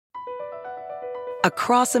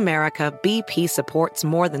Across America, BP supports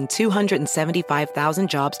more than 275,000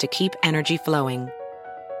 jobs to keep energy flowing.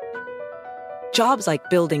 Jobs like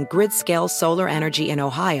building grid-scale solar energy in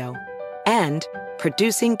Ohio and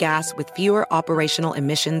producing gas with fewer operational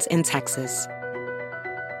emissions in Texas.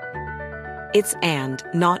 It's and,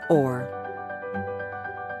 not or.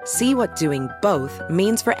 See what doing both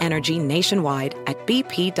means for energy nationwide at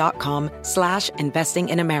bp.com/investing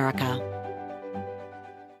in America.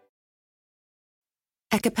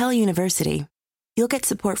 At Capella University, you'll get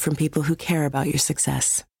support from people who care about your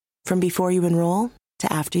success. From before you enroll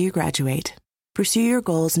to after you graduate, pursue your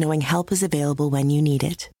goals knowing help is available when you need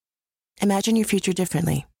it. Imagine your future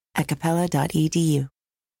differently at capella.edu.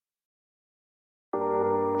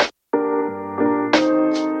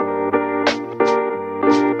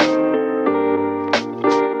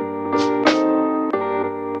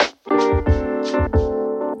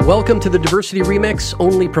 Welcome to the Diversity Remix,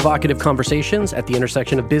 only provocative conversations at the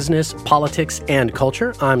intersection of business, politics, and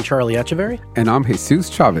culture. I'm Charlie Echeverry. And I'm Jesus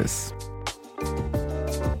Chavez.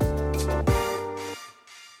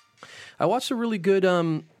 I watched a really good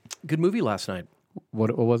movie last night.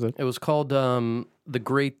 What was it? It was called The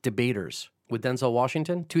Great Debaters with Denzel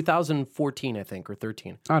Washington, 2014, I think, or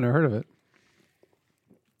 13. I never heard of it.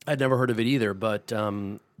 I'd never heard of it either, but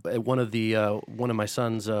at one of my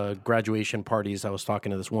son's graduation parties, I was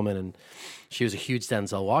talking to this woman, and she was a huge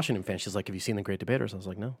Denzel Washington fan. She's like, "Have you seen The Great Debaters?" I was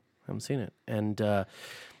like, "No, I haven't seen it." And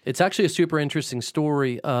it's actually a super interesting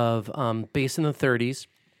story of based in the 30s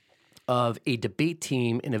of a debate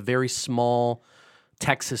team in a very small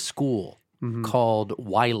Texas school called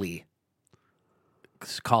Wiley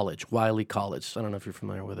College. Wiley College. I don't know if you're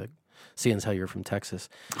familiar with it. Seeing as how you're from Texas,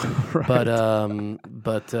 Right.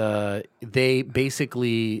 but they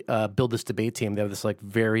basically build this debate team. They have this like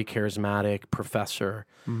very charismatic professor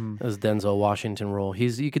as Denzel Washington role.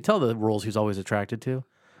 You could tell the roles he's always attracted to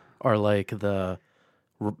are like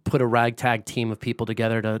put a ragtag team of people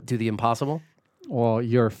together to do the impossible. Well,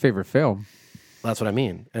 your favorite film. That's what I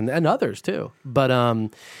mean, and others too. But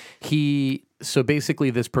so basically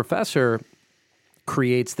this professor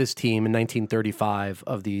creates this team in 1935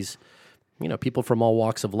 of these, people from all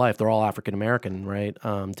walks of life. They're all African American, right?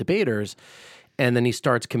 Debaters. And then he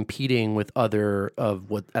starts competing with other of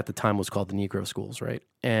what at the time was called the Negro schools, right?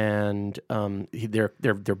 And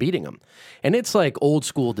they're beating them. And it's like old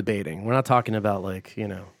school debating. We're not talking about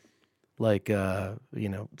CNN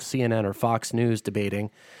or Fox News debating.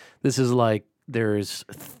 This is like there's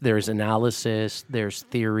analysis, there's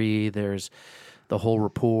theory, there's the whole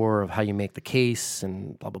rapport of how you make the case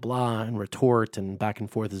and blah, blah, blah, and retort and back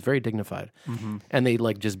and forth is very dignified. And they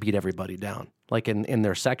like just beat everybody down, like in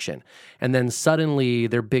their section. And then suddenly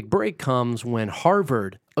their big break comes when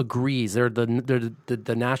Harvard agrees, they're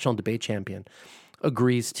the national debate champion,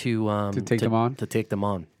 agrees to take them on? To take them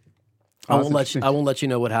on. Oh, I won't let you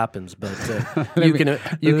know what happens, but you can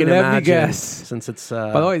let imagine me guess. Since it's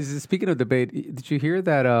By the way, speaking of debate, did you hear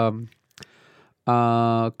that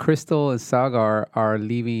Crystal and Sagar are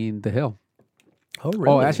leaving the Hill? Oh, really?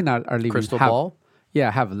 Oh, actually not are leaving. Crystal Ball?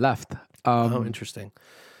 Yeah, have left. Interesting.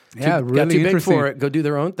 Yeah, got really too big interesting. for it. Go do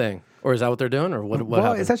their own thing. Or is that what they're doing? Or what Well,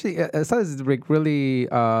 happened? it's actually I saw this really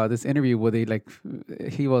this interview where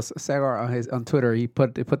he was Sagar on Twitter. He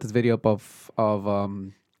put this video up of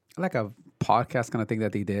like a podcast kind of thing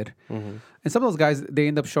that they did, and some of those guys they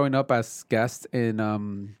end up showing up as guests in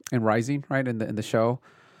Rising, right, in the show.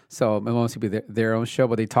 So it won't be their own show,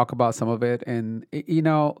 but they talk about some of it, and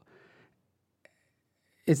it's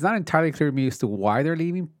not entirely clear to me as to why they're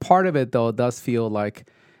leaving. Part of it though does feel like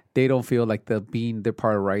they don't feel like they're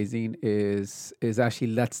part of Rising is actually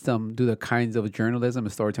lets them do the kinds of journalism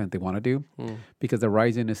and storytelling they want to do, because the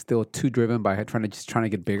Rising is still too driven by trying to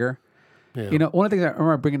get bigger. Yeah. One of the things I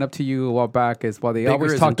remember bringing up to you a while back is while they Bigger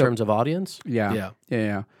always is talk in terms of audience. Yeah.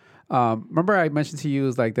 Remember I mentioned to you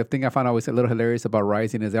is like the thing I found always a little hilarious about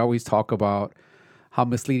Rising is they always talk about how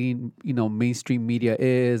misleading mainstream media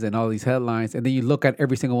is and all these headlines, and then you look at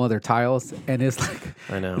every single one of their tiles and it's like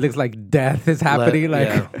I know it looks like death is happening.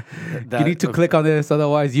 You need to click on this,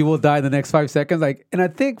 otherwise you will die in the next 5 seconds. And I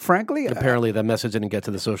think frankly, apparently that message didn't get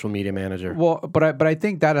to the social media manager. Well, but I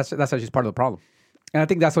think that's actually part of the problem. And I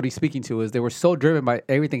think that's what he's speaking to is they were so driven by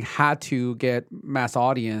everything had to get mass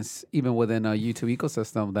audience, even within a YouTube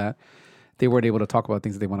ecosystem, that they weren't able to talk about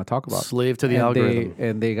things that they want to talk about. Slave to the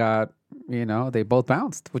algorithm. They got, they both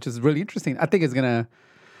bounced, which is really interesting. I think it's going to,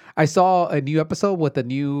 I saw a new episode with I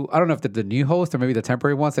don't know if the new host or maybe the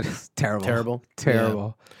temporary ones. It's terrible.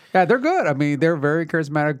 Yeah, they're good. I mean, they're very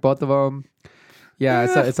charismatic, both of them. Yeah, I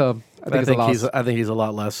think it's a loss. I think he's a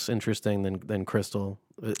lot less interesting than Crystal.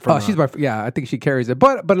 I think she carries it.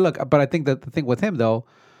 But look, I think that the thing with him though,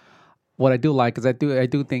 what I do like is I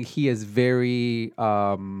do think he is very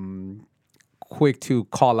quick to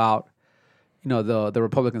call out, the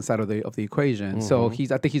Republican side of the equation. Mm-hmm. So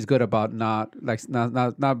I think he's good about not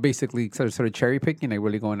basically sort of cherry picking, like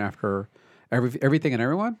really going after everything and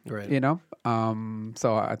everyone. Right.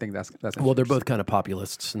 So I think that's well, they're both kind of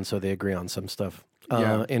populists, and so they agree on some stuff.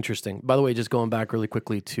 Interesting. By the way, just going back really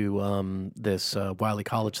quickly to this Wiley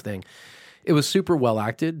College thing, it was super well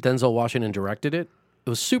acted. Denzel Washington directed it. It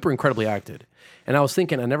was super incredibly acted. And I was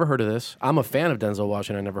thinking, I never heard of this. I'm a fan of Denzel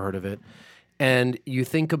Washington. I never heard of it. And you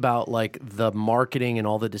think about like the marketing and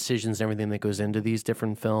all the decisions and everything that goes into these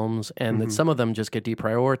different films, and that some of them just get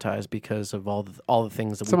deprioritized because of all the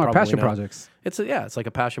things that some we are probably passion know. Projects. It's like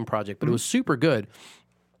a passion project, but it was super good.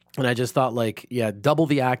 And I just thought, like, double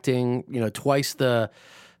the acting, twice the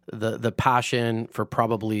passion for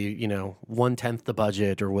probably 1/10 the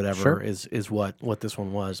budget or whatever is what this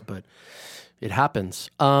one was. But it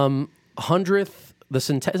happens. 100th, is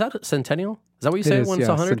that a centennial? Is that what you say when it's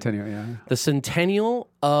 100? Centennial, yeah. The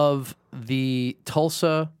centennial of the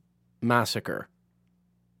Tulsa Massacre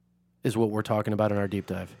is what we're talking about in our deep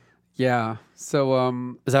dive. Yeah.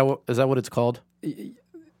 So is that what it's called?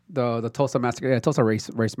 The Tulsa Massacre, Tulsa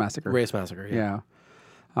race massacre. Race massacre, yeah.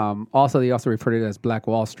 Also, they also refer to it as Black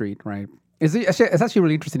Wall Street, right? It's actually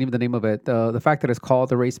really interesting, even the name of it. The fact that it's called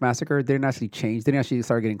the Race Massacre didn't actually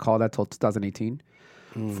start getting called that until 2018.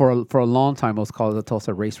 For a long time, it was called the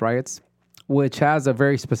Tulsa Race Riots, which has a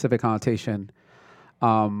very specific connotation.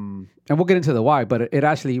 And we'll get into the why, but it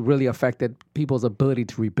actually really affected people's ability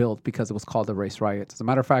to rebuild because it was called the Race Riots. As a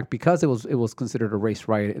matter of fact, because it was considered a race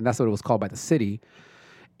riot, and that's what it was called by the city,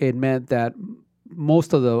 it meant that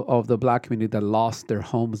most of the black community that lost their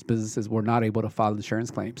homes, businesses, were not able to file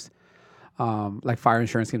insurance claims, like fire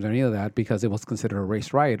insurance claims or any of that, because it was considered a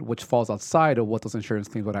race riot, which falls outside of what those insurance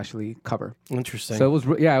claims would actually cover. Interesting. So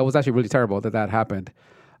it was actually really terrible that happened,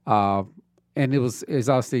 and it's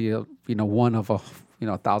obviously one of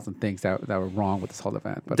 1,000 things that were wrong with this whole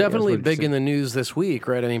event. But definitely big in the news this week,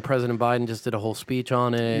 right? I mean, President Biden just did a whole speech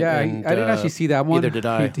on it. Yeah, I didn't actually see that one. Neither did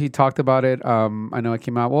I. He talked about it. I know it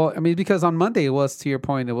came out. Well, I mean, because on Monday it was, to your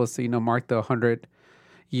point, it was mark the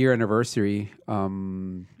 100-year anniversary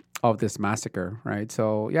of this massacre, right?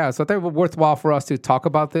 So so I think it was worthwhile for us to talk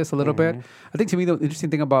about this a little bit. I think to me the interesting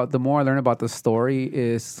thing about the more I learn about the story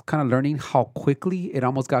is kind of learning how quickly it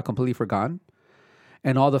almost got completely forgotten,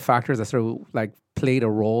 and all the factors that sort of like played a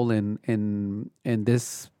role in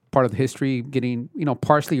this part of the history getting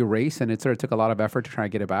partially erased, and it sort of took a lot of effort to try to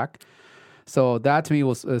get it back. So that to me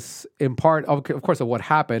was in part of course of what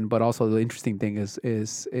happened, but also the interesting thing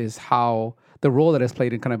is how the role that it's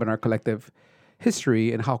played in our collective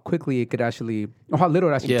history, and how quickly it could actually, or how little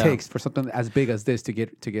it actually takes for something as big as this to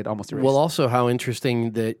get almost erased. Well, also how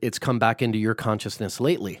interesting that it's come back into your consciousness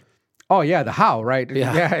lately. Oh yeah, the how, right?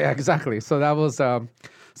 Yeah, exactly. So that was.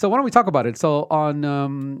 So why don't we talk about it? So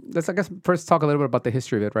on let's first talk a little bit about the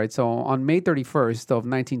history of it, right? So on May 31st of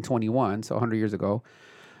 1921, so 100 years ago,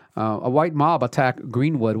 a white mob attacked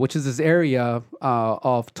Greenwood, which is this area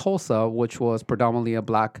of Tulsa, which was predominantly a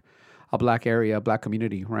black area, a black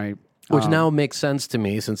community, right? Which now makes sense to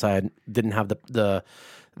me, since I didn't have the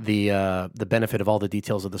benefit of all the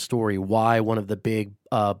details of the story. Why one of the big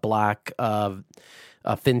black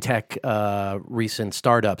fintech recent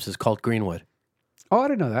startups is called Greenwood. Oh, I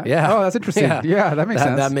didn't know that. Yeah. Oh, that's interesting. Yeah, that makes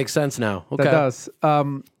sense. That makes sense now. Okay. That does.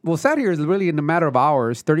 Well, sad here is really in a matter of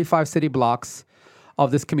hours, 35 city blocks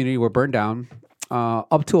of this community were burned down.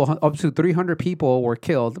 Up to 300 people were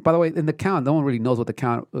killed. By the way, in the count, no one really knows what the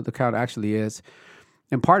count actually is.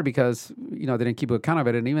 In part because they didn't keep account of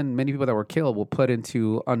it, and even many people that were killed were put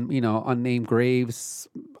into unnamed graves,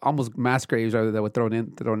 almost mass graves rather, that were thrown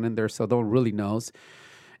in there, so no one really knows.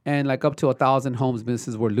 And like up to 1,000 homes,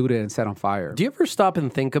 businesses were looted and set on fire. Do you ever stop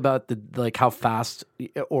and think about how fast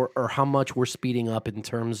or how much we're speeding up in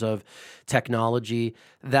terms of technology?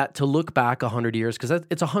 That to look back 100 years, because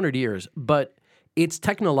it's 100 years, but it's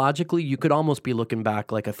technologically you could almost be looking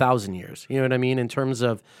back like 1,000 years. You know what I mean? In terms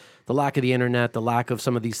of the lack of the internet, the lack of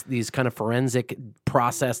some of these kind of forensic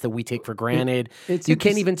process that we take for granted. You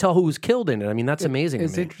can't even tell who was killed in it. I mean, that's amazing.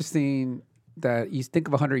 It's interesting that you think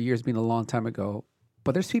of 100 years being a long time ago,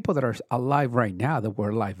 but there's people that are alive right now that were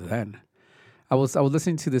alive then. I was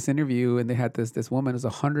listening to this interview, and they had this woman who's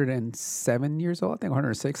 107 years old, I think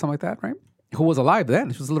 106, something like that, right? Who was alive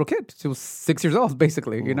then? She was a little kid. She was 6 years old,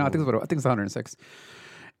 basically. I think it's 106,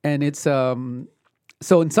 and it's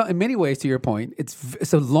So in many ways, to your point,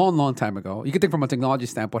 it's a long, long time ago. You can think from a technology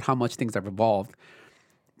standpoint how much things have evolved.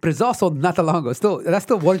 but it's also not that long ago. That's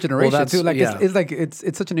still one generation too. Like yeah.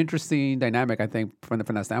 it's such an interesting dynamic, I think, from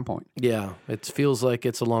that standpoint. Yeah, it feels like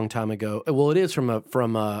it's a long time ago. Well, it is from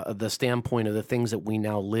the standpoint of the things that we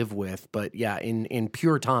now live with. But yeah, in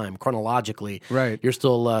pure time, chronologically, right? You're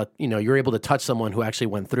still you're able to touch someone who actually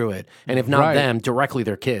went through it, and if not them, directly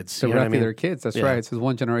their kids. Directly their kids. That's right. So it's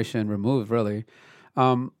one generation removed, really.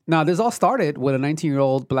 Now, this all started with a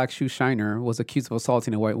 19-year-old black shoe shiner was accused of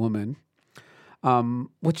assaulting a white woman.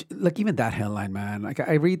 Which, like, even that headline, man, like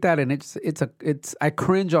I read that and I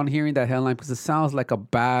cringe on hearing that headline because it sounds like a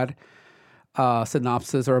bad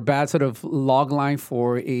synopsis or a bad sort of log line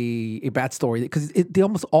for a bad story because they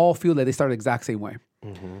almost all feel that they start the exact same way.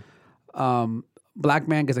 Black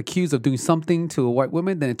man gets accused of doing something to a white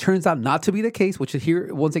woman, then it turns out not to be the case, which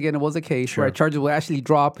here, once again, it was the case, right? Charges will actually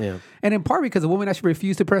drop. Yeah. And in part because the woman actually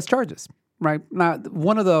refused to press charges, right? Now,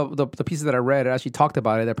 one of the pieces that I read actually talked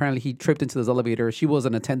about it. Apparently, he tripped into this elevator. She was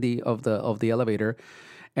an attendee of the elevator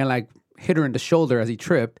and like hit her in the shoulder as he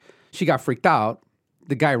tripped. She got freaked out.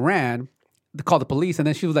 The guy ran. Called the police, and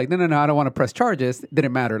then she was like, no, I don't want to press charges.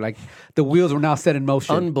 Didn't matter. Like, the wheels were now set in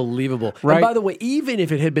motion. Unbelievable. Right? And by the way, even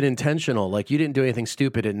if it had been intentional, like, you didn't do anything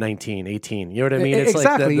stupid at 19, 18. You know what I mean? It's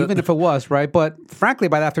exactly, like even if it was, right? But frankly,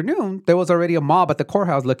 by the afternoon, there was already a mob at the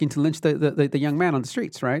courthouse looking to lynch the young man on the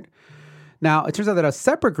streets, right? Now, it turns out that a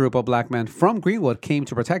separate group of black men from Greenwood came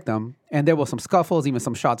to protect them, and there was some scuffles, even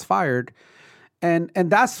some shots fired. And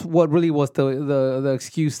that's what really was the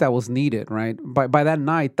excuse that was needed, right? By that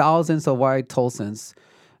night, thousands of white Tulsans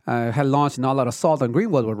had launched an all-out assault on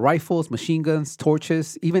Greenwood with rifles, machine guns,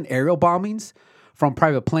 torches, even aerial bombings from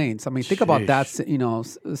private planes. I mean, think about that,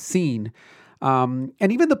 scene. And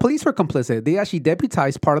even the police were complicit. They actually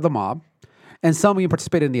deputized part of the mob, and some even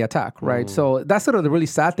participated in the attack, right? So that's sort of the really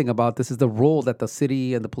sad thing about this is the role that the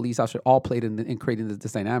city and the police actually all played in creating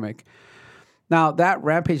this dynamic. Now, that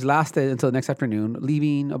rampage lasted until the next afternoon,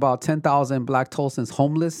 leaving about 10,000 black Tulsans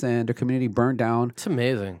homeless and their community burned down. It's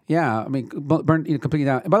amazing. Yeah, I mean, burned completely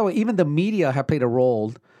down. And by the way, even the media have played a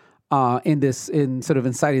role in sort of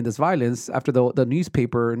inciting this violence after the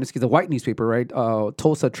newspaper, in this case, the white newspaper, right,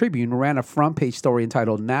 Tulsa Tribune, ran a front page story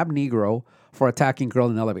entitled "Nab Negro for Attacking Girl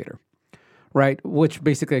in Elevator," right, which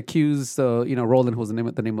basically accused Roland, who was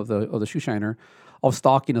the name of the shoe shiner, of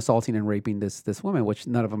stalking, assaulting, and raping this woman, which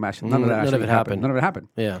none of it happened. None of it happened.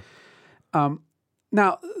 Yeah.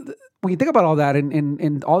 Now, when you think about all that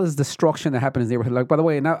and all this destruction that happened in the neighborhood, like, by the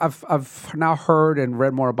way, now I've now heard and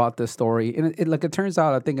read more about this story, and it turns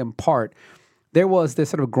out, I think in part, there was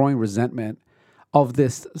this sort of growing resentment of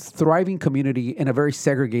this thriving community in a very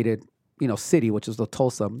segregated, city, which is the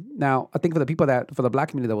Tulsa. Now, I think for the black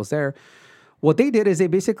community that was there, what they did is they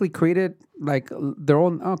basically created like their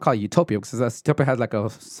own, I don't call it utopia because utopia has like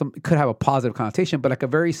it could have a positive connotation, but like a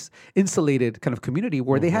very insulated kind of community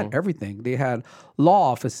where they had everything. They had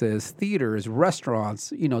law offices, theaters,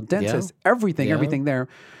 restaurants, dentists, everything there.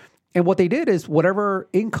 And what they did is whatever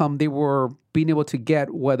income they were being able to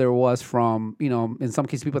get, whether it was from, in some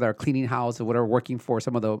cases, people that are cleaning houses or whatever, working for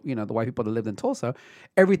some of the, the white people that lived in Tulsa,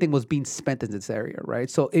 everything was being spent in this area, right?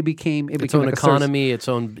 So it became its own like economy, its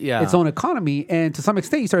own economy. And to some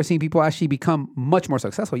extent, you started seeing people actually become much more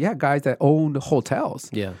successful. You had guys that owned hotels,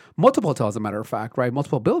 multiple hotels, as a matter of fact, right?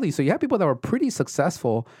 Multiple buildings. So you had people that were pretty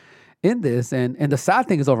successful in this. And the sad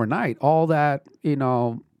thing is overnight, all that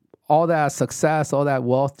success, all that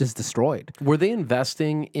wealth just destroyed. Were they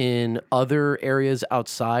investing in other areas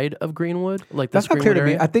outside of Greenwood? Like that's not clear to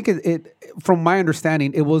me. I think it, from my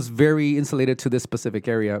understanding, it was very insulated to this specific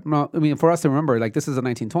area. No, I mean, for us to remember, like this is the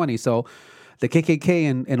 1920s, so the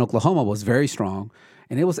KKK in Oklahoma was very strong,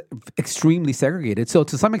 and it was extremely segregated. So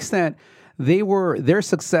to some extent, their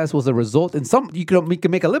success was a result, and you can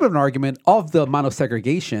make a little bit of an argument of the amount of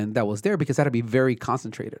segregation that was there because that had to be very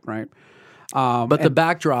concentrated, right? But the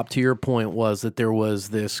backdrop, to your point, was that there was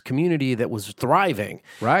this community that was thriving,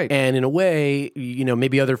 right? And in a way,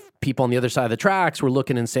 maybe other people on the other side of the tracks were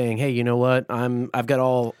looking and saying, "Hey, you know what? I'm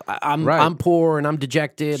poor and I'm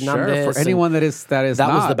dejected and I'm this." For anyone that was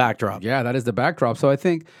the backdrop. Yeah, that is the backdrop. So I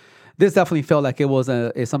think this definitely felt like it was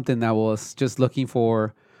something that was just looking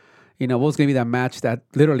for, what was going to be that match that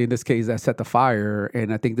literally in this case that set the fire.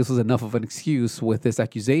 And I think this was enough of an excuse with this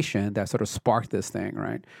accusation that sort of sparked this thing,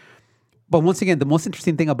 right? But once again, the most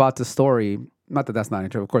interesting thing about the story, not that that's not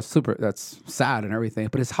interesting, of course, that's sad and everything,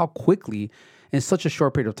 but it's how quickly, in such a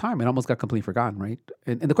short period of time, it almost got completely forgotten, right?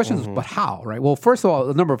 And the question is, but how, right? Well, first of all,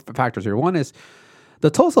 a number of factors here. One is the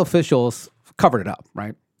Tulsa officials covered it up,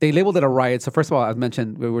 right? They labeled it a riot. So first of all, as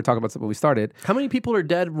mentioned, we were talking about when we started. How many people are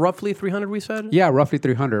dead? Roughly 300, we said? Yeah, roughly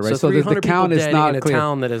 300, right? So 300 the count people is dead not in clear. a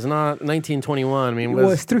town that is not 1921. I mean, Well,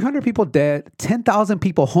 it's 300 people dead, 10,000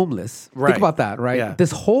 people homeless. Right. Think about that, right? Yeah.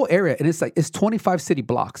 This whole area, and it's 25 city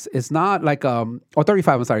blocks. It's not like or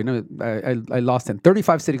 35. I'm sorry, no, I lost 10.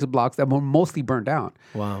 35 city blocks that were mostly burned down.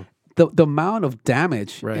 wow. The amount of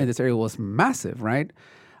damage Right. in this area was massive, right?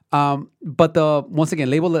 But once again,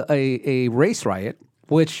 labeled a race riot,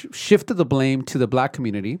 which shifted the blame to the black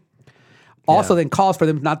community. Also, then calls for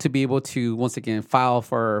them not to be able to once again file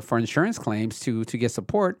for insurance claims to get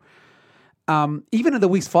support. Even in the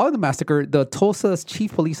weeks following the massacre, the Tulsa's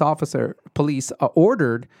chief police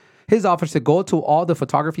ordered his officers to go to all the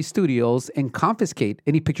photography studios and confiscate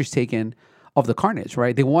any pictures taken of the carnage.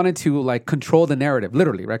 Right? They wanted to like control the narrative,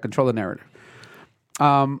 literally, right? Control the narrative.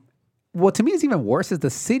 What to me is even worse is the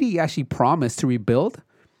city actually promised to rebuild,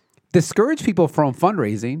 discourage people from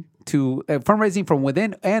fundraising from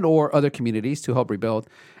within and or other communities to help rebuild,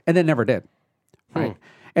 and then never did. Right.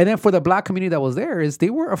 And then for the black community that was there, they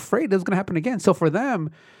were afraid it was going to happen again. So for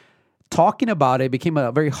them, talking about it became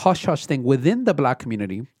a very hush-hush thing within the black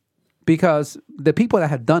community because the people that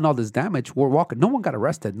had done all this damage were walking. No one got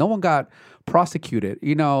arrested. No one got prosecuted.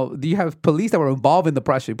 You know, you have police that were involved in the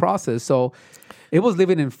process. So it was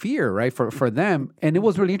living in fear, right, for them. And it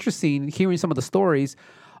was really interesting hearing some of the stories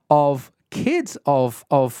of kids of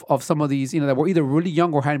some of these, that were either really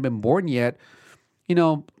young or hadn't been born yet,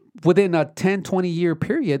 within a 10, 20-year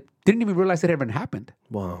period, didn't even realize it had even happened.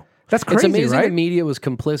 Wow. That's crazy, It's amazing right? the media was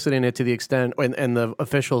complicit in it to the extent, and the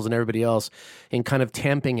officials and everybody else, in kind of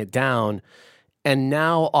tamping it down. And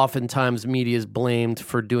now oftentimes media is blamed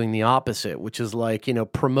for doing the opposite, which is like,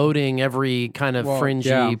 promoting every kind of fringy,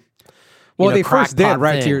 yeah. Well, they first did,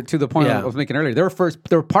 right, thing. to the point Yeah. I was making earlier. They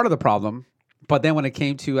were part of the problem, but then when it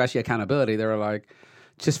came to actually accountability, they were like,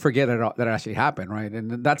 just forget it that it actually happened, right?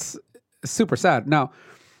 And that's super sad. Now,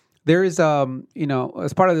 there is,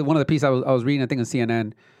 as part of one of the pieces I was reading, I think on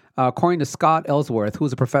CNN, according to Scott Ellsworth,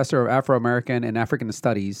 who's a professor of Afro-American and African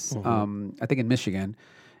Studies, I think in Michigan,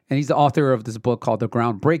 and he's the author of this book called The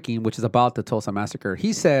Groundbreaking, which is about the Tulsa Massacre.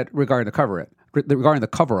 He said regarding the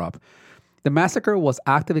cover-up, the massacre was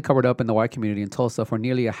actively covered up in the white community in Tulsa for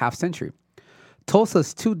nearly a half century.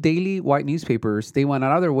 Tulsa's two daily white newspapers, they went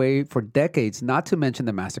out of their way for decades not to mention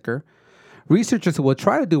the massacre. Researchers who would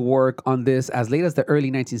try to do work on this as late as the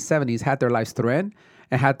early 1970s had their lives threatened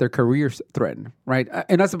and had their careers threatened, right?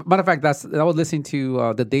 And as a matter of fact, I was listening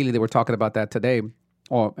to the Daily. They were talking about that today.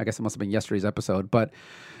 Or I guess it must have been yesterday's episode. But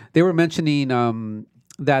they were mentioning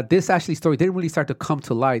that this actually story didn't really start to come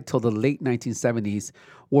to light till the late 1970s,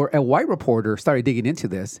 where a white reporter started digging into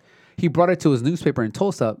this. He brought it to his newspaper in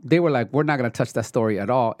Tulsa. They were like, we're not going to touch that story at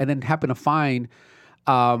all. And then happened to find,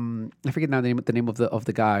 I forget now the name of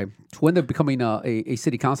the guy, who ended up becoming a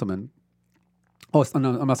city councilman. Oh,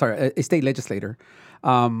 no, I'm not sorry, a state legislator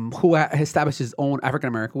who established his own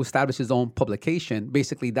African-American, who established his own publication.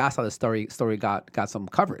 Basically, that's how the story got some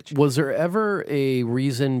coverage. Was there ever a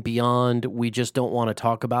reason beyond we just don't want to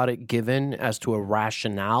talk about it given as to a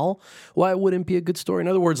rationale why it wouldn't be a good story? In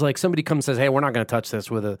other words, like somebody comes and says, hey, we're not going to touch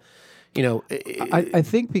this with a, I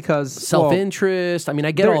think because self-interest. I mean,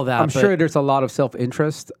 I get all that. I'm sure there's a lot of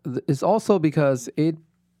self-interest. It's also because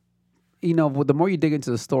the more you dig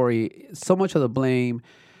into the story, so much of the blame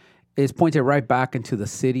is pointed right back into the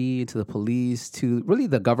city, into the police, to really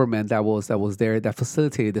the government that was there that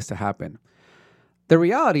facilitated this to happen. The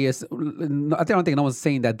reality is, I don't think no one's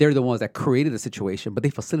saying that they're the ones that created the situation, but they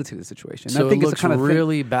facilitated the situation. So I think it looks it's the kind of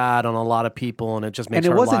really bad on a lot of people, and it just makes and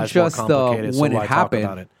it our wasn't lives just more complicated. when so it why talk happened,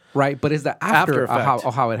 about it? right? But it's the after effect.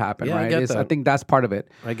 of how it happened, Yeah, I right? get that. I think that's part of it.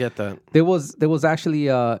 I get that. There was actually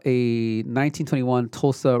a 1921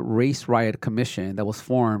 Tulsa Race Riot Commission that was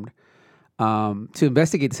formed to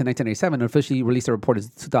investigate this in 1987 and officially released a report in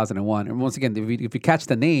 2001. And once again, if you catch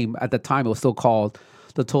the name, at the time it was still called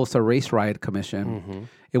the Tulsa Race Riot Commission. Mm-hmm.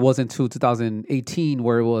 It wasn't until 2018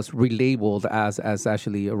 where it was relabeled as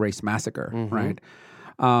actually a race massacre, mm-hmm.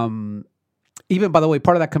 right? Even, by the way,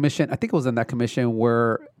 part of that commission, I think it was in that commission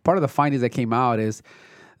where part of the findings that came out is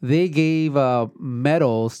they gave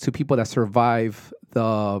medals to people that survived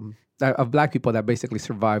of black people that basically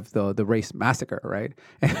survived the race massacre, right?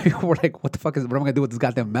 And people were like, what am I going to do with this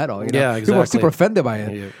goddamn medal? Yeah, exactly. People were super offended by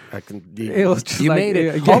it. It was just you like, made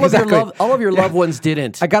it. Yeah, All of your loved ones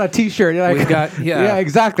didn't. I got a T-shirt. We got, yeah,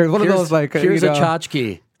 exactly. One of those like, here's a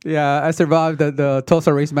tchotchke. Yeah, I survived the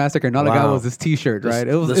Tulsa race massacre, and all I got Wow. was this T-shirt, right?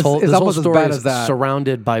 It was This whole almost as story bad is as that.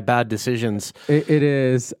 surrounded by bad decisions. It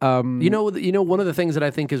is. You know, one of the things that I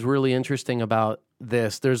think is really interesting about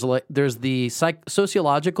this, there's the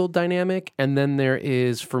sociological dynamic, and then there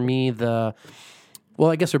is, for me, well,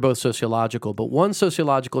 I guess they're both sociological, but one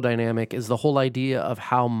sociological dynamic is the whole idea of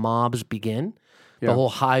how mobs begin, the whole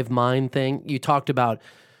hive mind thing. You talked about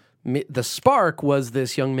the spark was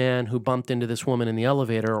this young man who bumped into this woman in the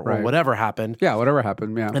elevator, or whatever happened. Yeah, whatever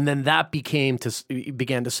happened. Yeah, and then that began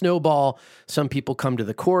to snowball. Some people come to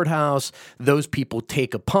the courthouse. Those people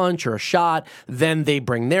take a punch or a shot. Then they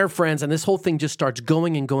bring their friends, and this whole thing just starts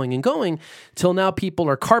going and going and going till now people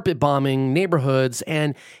are carpet bombing neighborhoods,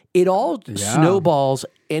 and it all snowballs.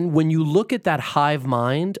 And when you look at that hive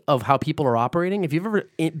mind of how people are operating, if you've ever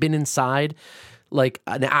been inside like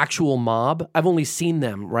an actual mob, I've only seen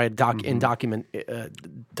them in documentaries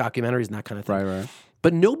and that kind of thing. Right.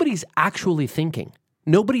 But nobody's actually thinking.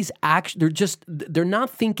 They're not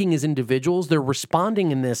thinking as individuals. They're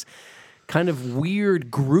responding in this kind of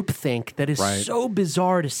weird groupthink that is so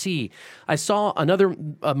bizarre to see. I saw another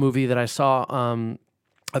movie that I saw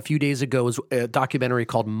a few days ago, was a documentary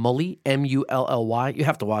called Mully, M-U-L-L-Y. You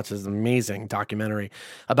have to watch this amazing documentary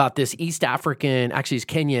about this East African, actually he's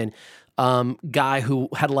Kenyan, guy who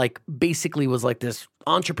had basically was this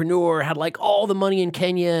entrepreneur, had all the money in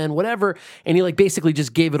Kenya and whatever, and he basically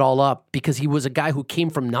just gave it all up because he was a guy who came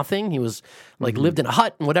from nothing. He was lived in a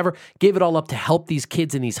hut and whatever, gave it all up to help these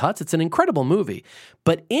kids in these huts. It's an incredible movie.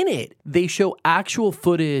 But in it, they show actual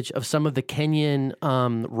footage of some of the Kenyan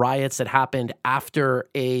riots that happened after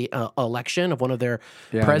a election of one of their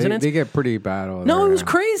presidents. They get pretty bad over No, there. it was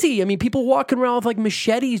crazy. I mean, people walking around with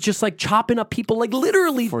machetes, just chopping up people,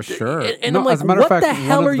 literally. For sure. And No, I'm like, as a matter of what fact, the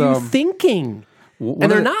hell one are of you the- thinking?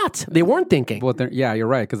 And they're not. They weren't thinking. Well, yeah, you're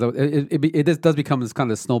right, because it does become this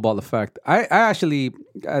kind of snowball effect. I actually,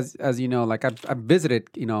 as you know, I've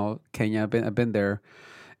visited Kenya. I've been there,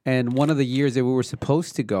 and one of the years that we were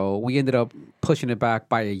supposed to go, we ended up pushing it back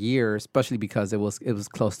by a year, especially because it was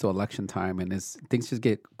close to election time, and things just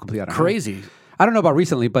get completely out of hand. Crazy. I don't know about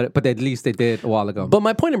recently, but at least they did a while ago. But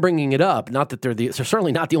my point in bringing it up, not that they're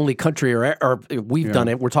certainly not the only country or we've done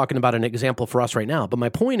it. We're talking about an example for us right now. But my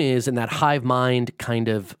point is in that hive mind kind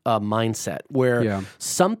of mindset where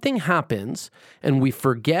something happens and we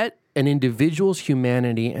forget an individual's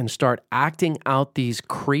humanity and start acting out these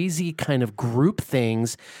crazy kind of group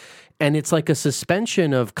things. And it's like a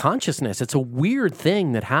suspension of consciousness. It's a weird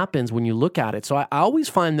thing that happens when you look at it. So I always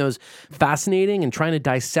find those fascinating and trying to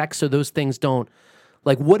dissect so those things don't,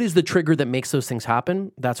 what is the trigger that makes those things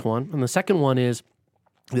happen? That's one. And the second one is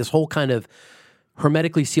this whole kind of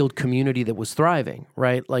hermetically sealed community that was thriving,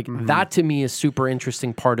 right? That to me is super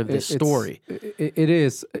interesting part of this story. It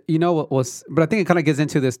is. You know what was, but I think it kind of gets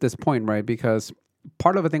into this point, right? Because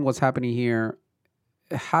part of the thing what's happening here,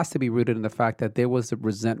 it has to be rooted in the fact that there was a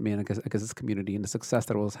resentment against this community and the success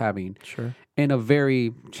that it was having. Sure. In a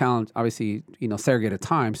very challenged, obviously, segregated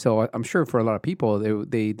time. So I'm sure for a lot of people,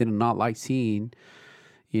 they did not like seeing,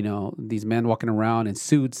 these men walking around in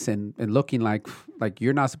suits and looking like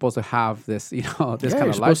you're not supposed to have this, this kind of lifestyle.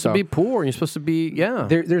 You're supposed to be poor. You're supposed to be,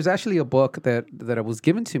 There's actually a book that was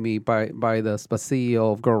given to me by the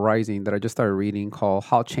CEO of Girl Rising that I just started reading called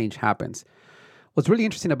How Change Happens. What's really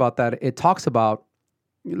interesting about that, it talks about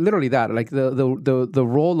literally that, the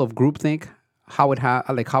role of groupthink, how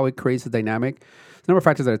it creates a dynamic. There's a number of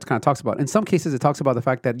factors that it kind of talks about. In some cases, it talks about the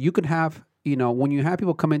fact that you could have, when you have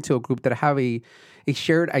people come into a group that have a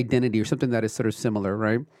shared identity or something that is sort of similar,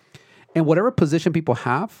 right? And whatever position people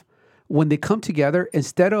have, when they come together,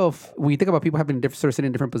 instead of, when you think about people having sitting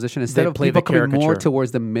in different positions, instead of people coming more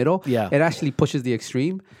towards the middle, it actually pushes the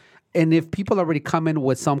extreme. And if people already come in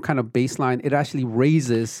with some kind of baseline, it actually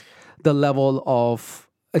raises the level of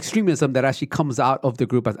extremism that actually comes out of the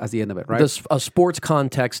group as the end of it, right? A sports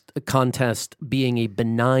contest being a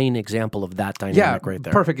benign example of that dynamic right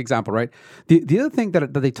there. Perfect example, right? The other thing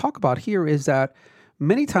that they talk about here is that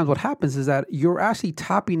many times what happens is that you're actually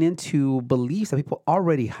tapping into beliefs that people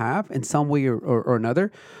already have in some way or another,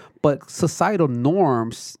 but societal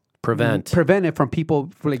norms prevent it from people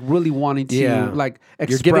really wanting to express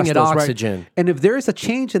you're giving it those, oxygen. Right? And if there is a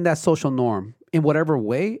change in that social norm in whatever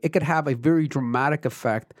way, it could have a very dramatic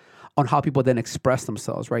effect on how people then express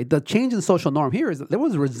themselves, right? The change in social norm here is that there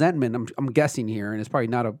was resentment, I'm guessing here, and it's probably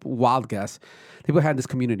not a wild guess. People had this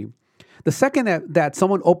community. The second that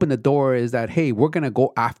someone opened the door is that, hey, we're going to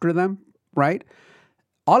go after them, right?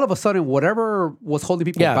 All of a sudden, whatever was holding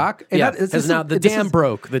people back, and the dam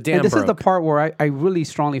broke. The dam broke. This is the part where I really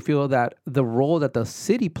strongly feel that the role that the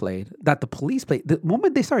city played, that the police played, the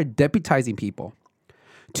moment they started deputizing people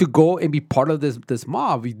to go and be part of this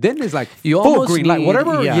mob. Then it's like You full almost green light. need-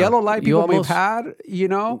 Whatever yeah. yellow light You people may have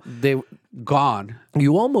almost- had, They gone.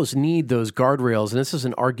 You almost need those guardrails, and this is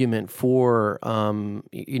an argument for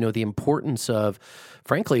the importance of,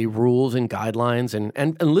 frankly, rules and guidelines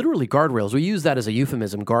and literally guardrails. We use that as a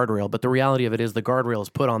euphemism, guardrail, but the reality of it is the guardrail is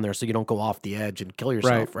put on there so you don't go off the edge and kill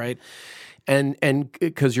yourself, right? And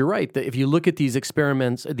because you're right, that if you look at these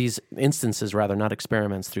experiments, these instances rather, not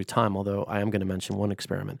experiments through time, although I am going to mention one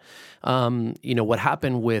experiment, what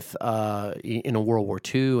happened with in World War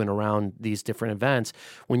II and around these different events,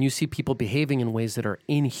 when you see people behaving in ways that are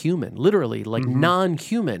inhuman, literally like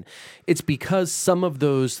non-human, it's because some of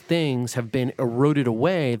those things have been eroded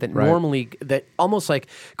away that normally, that almost like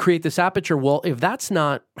create this aperture. Well, if that's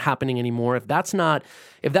not happening anymore, if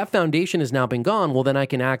that foundation has now been gone, well, then I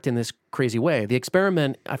can act in this crazy way. The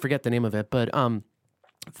experiment, I forget the name of it, but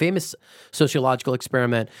famous sociological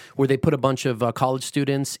experiment where they put a bunch of college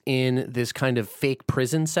students in this kind of fake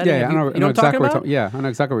prison setting. Yeah, you know what I'm talking about? Yeah, I know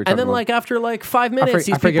exactly what you're And then, talking about. after 5 minutes,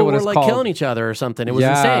 these I forget people what were it's like called. killing each other or something. It was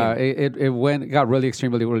insane. It got really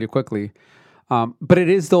extreme really quickly. But it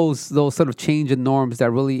is those sort of change in norms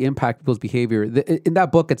that really impact people's behavior. In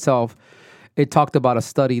that book itself, it talked about a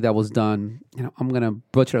study that was done. I'm going to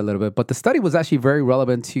butcher it a little bit, but the study was actually very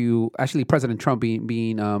relevant to actually President Trump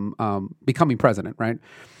becoming president, right?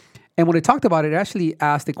 And when it talked about it, it actually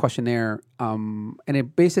asked a questionnaire, and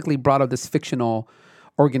it basically brought up this fictional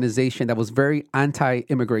organization that was very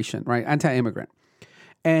anti-immigration, right? Anti-immigrant.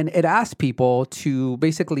 And it asked people to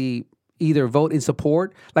basically either vote in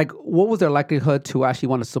support, like what was their likelihood to actually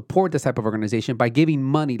want to support this type of organization by giving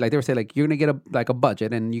money. Like they were saying, like you're going to get a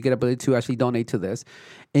budget and you get ability to actually donate to this.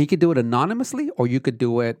 And you could do it anonymously or you could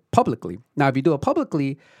do it publicly. Now, if you do it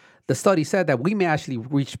publicly, the study said that we may actually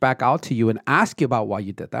reach back out to you and ask you about why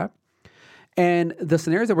you did that. And the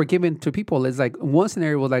scenarios that were given to people is like one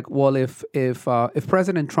scenario was like, well, if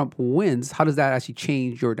President Trump wins, how does that actually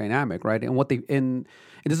change your dynamic, right? And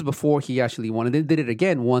and this is before he actually won, and they did it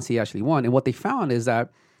again once he actually won. And what they found is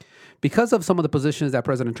that because of some of the positions that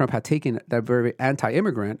President Trump had taken, that very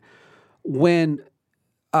anti-immigrant, when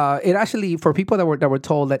it actually, for people that were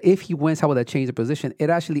told that if he wins, how will that change the position?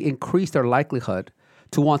 It actually increased their likelihood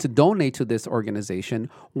to want to donate to this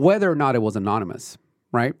organization, whether or not it was anonymous,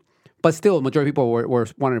 right? But still, the majority of people were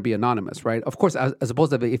wanting to be anonymous, right? Of course, as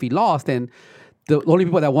opposed to if he lost, then the only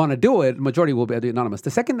people that want to do it, majority will be anonymous. The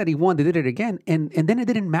second that he won, they did it again, and then it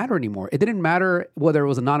didn't matter anymore. It didn't matter whether it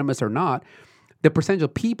was anonymous or not. The percentage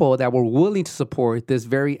of people that were willing to support this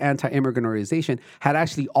very anti-immigrant organization had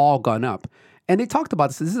actually all gone up. And they talked about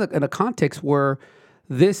this. This is in a context where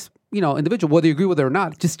this individual, whether you agree with it or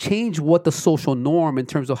not, just changed what the social norm in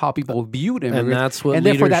terms of how people viewed immigrants. And that's what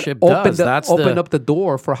therefore leadership that does. Opened up the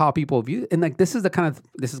door for how people view it. And like this is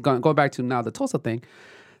going back to now the Tulsa thing.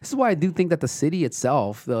 This is why I do think that the city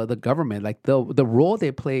itself, the government, like the role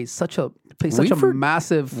they play, such a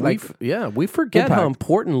massive we forget impact. how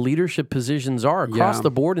important leadership positions are across the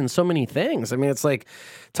board in so many things. I mean, it's like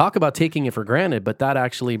talk about taking it for granted, but that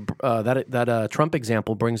actually that Trump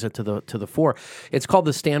example brings it to the fore. It's called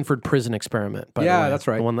the Stanford Prison Experiment. By the way. That's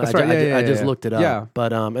right. The one that That's right. I just looked it up. Yeah.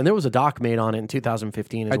 But and there was a doc made on it in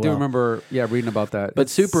 2015 as well. I do remember reading about that. But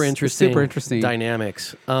super interesting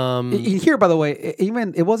dynamics. Here, by the way,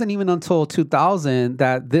 it wasn't even until 2000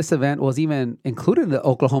 that this event was even included in the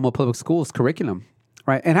Oklahoma Public Schools curriculum,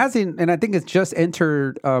 right? And I think it's just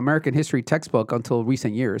entered American history textbook until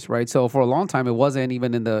recent years, right? So for a long time, it wasn't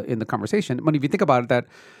even in the conversation. But if you think about it, that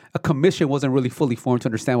a commission wasn't really fully formed to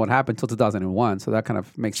understand what happened until 2001. So that kind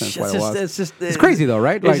of makes sense why it was. It's crazy though,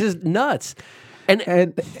 right? It's just nuts.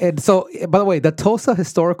 And so, by the way, the Tulsa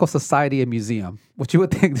Historical Society and Museum, which you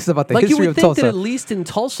would think this is about the history of Tulsa. You would think that at least in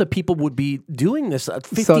Tulsa, people would be doing this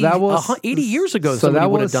 80 years ago. Somebody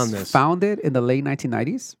would have done this. Founded in the late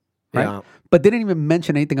 1990s, right? Yeah. But didn't even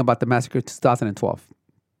mention anything about the massacre of 2012.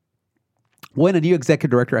 When a new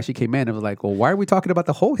executive director actually came in, it was like, well, why are we talking about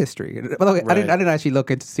the whole history? By the way, I didn't actually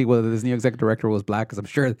look into see whether this new executive director was black, because I'm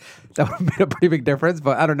sure that would have made a pretty big difference,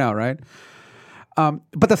 but I don't know, right?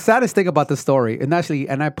 But the saddest thing about the story, and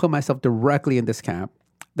I put myself directly in this camp,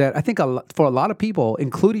 that I think for a lot of people,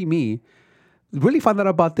 including me, really found out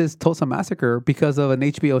about this Tulsa massacre because of an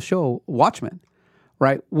HBO show, Watchmen,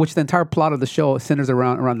 right? Which the entire plot of the show centers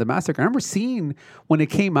around the massacre. I remember seeing when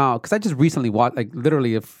it came out, because I just recently watched, like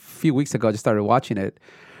literally a few weeks ago, I just started watching it.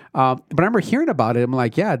 But I remember hearing about it. I'm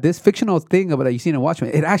like, yeah, this fictional thing that you've seen in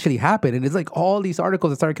Watchmen, it actually happened. And it's like all these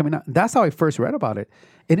articles that started coming out. That's how I first read about it.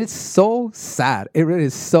 And it's so sad. It really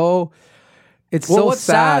is so, It's Well, so what's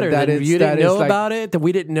sad sadder that than it's you that didn't know it's like, about it, that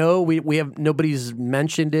we didn't know. We have nobody's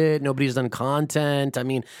mentioned it. Nobody's done content. I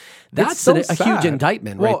mean, that's it's so a huge sad.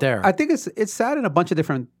 indictment Well, right there. I think it's sad in a bunch of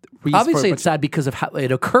different reasons. Obviously, it's sad because of how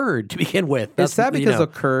it occurred to begin with. It's sad because it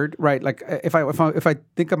occurred, right? Like if I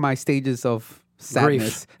think of my stages of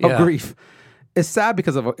sadness, Grief. of Yeah. grief, it's sad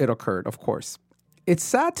because of it occurred, of course. It's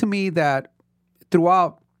sad to me that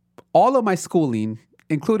throughout all of my schooling,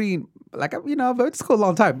 including like, I've been to school a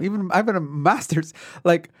long time. Even I've been a master's.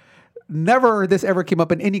 Like, never this ever came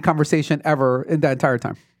up in any conversation ever in that entire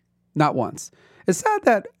time. Not once. It's sad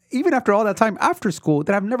that even after all that time after school,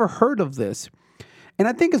 that I've never heard of this. And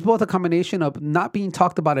I think it's both a combination of not being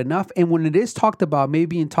talked about enough, and when it is talked about, maybe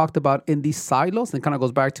being talked about in these silos, and it kind of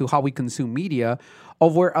goes back to how we consume media,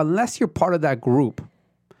 of where unless you're part of that group,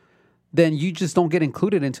 then you just don't get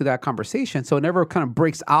included into that conversation. So it never kind of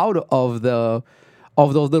breaks out of those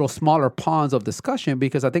little smaller ponds of discussion,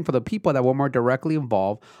 because I think for the people that were more directly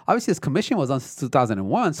involved, obviously this commission was on since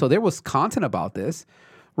 2001, so there was content about this,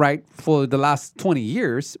 right, for the last 20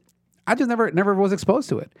 years. I just never was exposed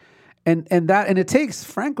to it. And it takes,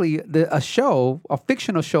 frankly, a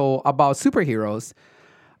fictional show about superheroes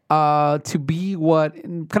to be what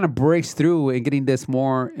kind of breaks through and getting this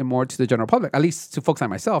more and more to the general public, at least to folks like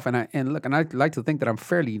myself. And I like to think that I'm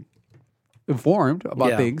fairly informed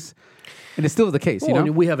about things. And it's still the case, you know?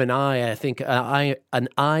 And we have an eye, I think, an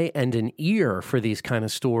eye and an ear for these kind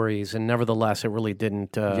of stories, and nevertheless, it really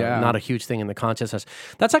didn't, not a huge thing in the contest.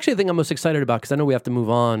 That's actually the thing I'm most excited about, because I know we have to move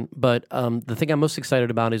on, but the thing I'm most excited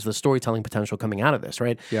about is the storytelling potential coming out of this,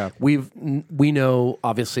 right? Yeah. We know,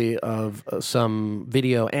 obviously, of some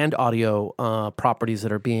video and audio properties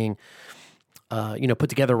that are being put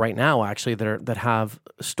together right now, actually, that have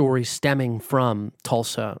stories stemming from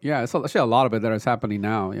Tulsa. Yeah, it's actually a lot of it that is happening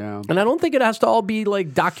now. Yeah, and I don't think it has to all be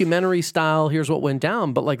like documentary style. Here's what went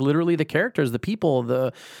down, but like literally the characters, the people,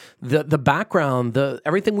 the background,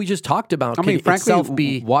 everything we just talked about. I mean, could frankly, itself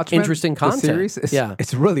be Watchmen, interesting content. The series,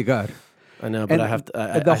 it's really good. I know, but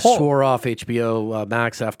And I swore off HBO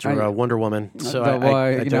Max after Wonder Woman, so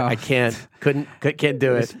I can't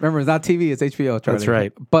do it. Remember, it's not TV; it's HBO. Charlie. That's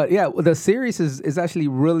right. But yeah, the series is actually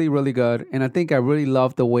really, really good, and I think I really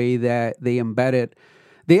love the way that they embedded.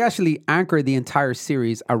 They actually anchored the entire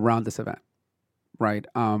series around this event, right?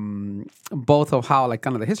 Both of how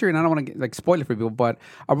kind of the history, and I don't want to spoil it for people, but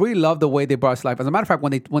I really love the way they brought it to life. As a matter of fact,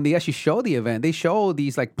 when they actually show the event, they show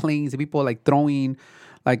these planes and people throwing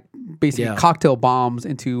basically cocktail bombs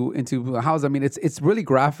into a house. I mean, it's really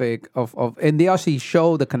graphic and they actually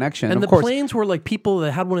show the connection. And of course, planes were people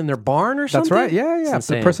that had one in their barn or something. That's right. Yeah.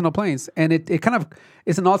 The personal planes, and it kind of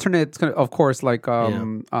it's an alternate, of course,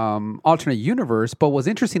 alternate universe. But what's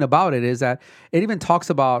interesting about it is that it even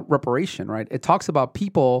talks about reparation, right? It talks about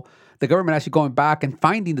people, the government actually going back and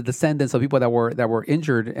finding the descendants of people that were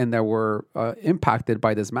injured and that were impacted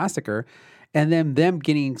by this massacre. And then them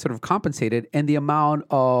getting sort of compensated, and the amount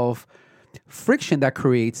of friction that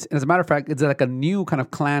creates. And as a matter of fact, it's like a new kind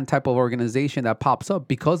of clan type of organization that pops up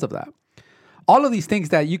because of that. All of these things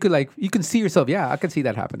that you could you can see yourself. Yeah, I can see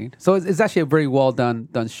that happening. So it's actually a very well done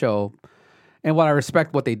show. And while I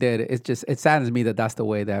respect what they did, it saddens me that that's the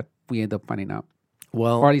way that we end up finding out.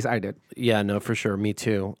 Well, or at least I did. Yeah, no, for sure. Me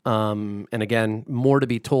too. And again, more to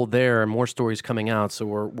be told there and more stories coming out. So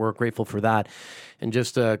we're grateful for that. And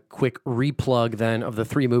just a quick replug then of the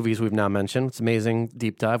 3 movies we've now mentioned. It's amazing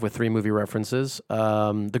deep dive with 3 movie references.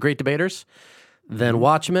 The Great Debaters, then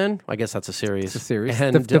Watchmen. I guess that's a series. It's a series.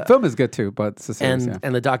 And, the film is good too, but it's a series.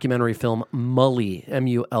 And the documentary film Mully,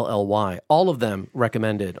 Mully. All of them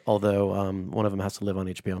recommended, although one of them has to live on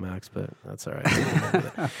HBO Max, but that's all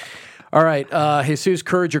right. All right, Jesus,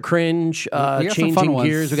 Courage or Cringe, changing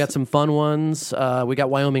gears. We got some fun ones. We got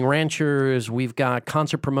Wyoming ranchers. We've got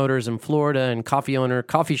concert promoters in Florida and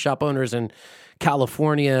coffee shop owners in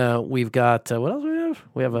California. We've got, what else do we have?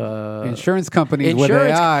 We have insurance companies with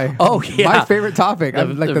AI. Oh, yeah. My favorite topic. The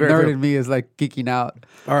nerd in me is geeking out.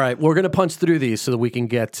 All right, we're going to punch through these so that we can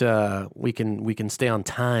get, we can stay on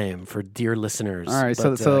time for dear listeners. All right,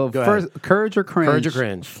 so first, Courage or Cringe. Courage or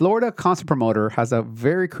Cringe. Florida concert promoter has a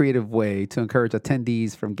very creative way to encourage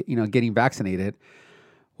attendees from getting vaccinated,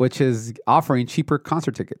 which is offering cheaper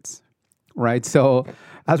concert tickets, right? So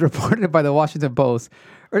as reported by the Washington Post,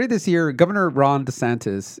 earlier this year, Governor Ron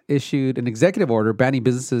DeSantis issued an executive order banning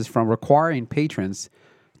businesses from requiring patrons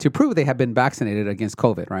to prove they have been vaccinated against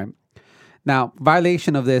COVID, right? Now,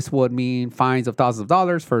 violation of this would mean fines of thousands of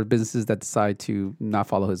dollars for businesses that decide to not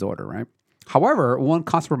follow his order, right? However, one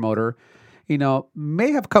concert promoter,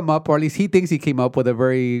 may have come up, or at least he thinks he came up with a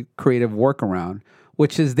very creative workaround,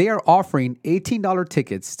 which is they are offering $18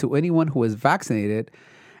 tickets to anyone who is vaccinated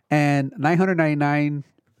and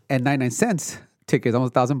 $999.99 tickets,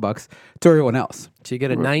 almost $1,000 to everyone else. So you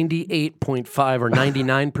get a 98.5 or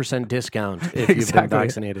 99% discount if you've been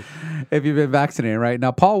vaccinated. If you've been vaccinated, right?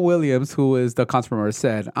 Now, Paul Williams, who is the concert promoter,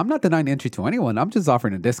 said, "I'm not denying entry to anyone. I'm just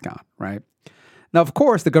offering a discount," right? Now, of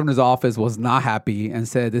course, the governor's office was not happy and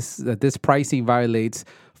said that this pricing violates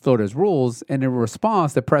Florida's rules. And in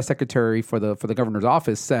response, the press secretary for the governor's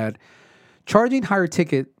office said, "Charging higher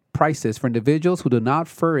ticket prices for individuals who do not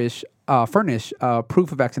furnish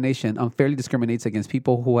proof of vaccination unfairly discriminates against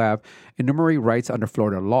people who have enumerated rights under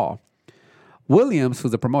Florida law." Williams,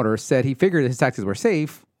 who's the promoter, said he figured his taxes were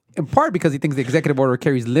safe, in part because he thinks the executive order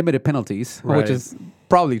carries limited penalties, which is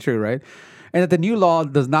probably true, right? And that the new law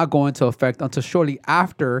does not go into effect until shortly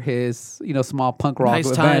after his, small punk rock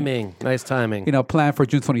Nice timing. Planned for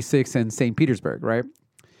June 26th in St. Petersburg, right?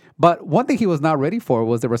 But one thing he was not ready for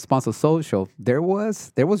was the response of social. There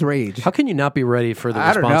was rage. How can you not be ready for the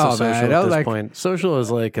response of social at this point? Social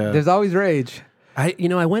is like there's always rage. I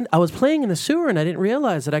was playing in the sewer and I didn't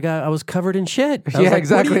realize that I was covered in shit. Yeah,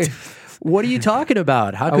 exactly. What are you talking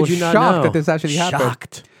about? How could you not know? I was shocked that this actually happened.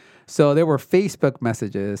 Shocked. So there were Facebook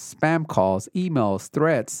messages, spam calls, emails,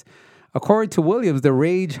 threats. According to Williams, the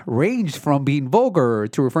rage ranged from being vulgar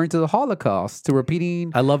to referring to the Holocaust to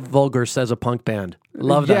repeating... I love vulgar, says a punk band.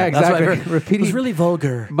 Love that. Yeah, exactly. That's what I heard. Repeating it was really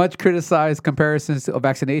vulgar. Much criticized comparisons of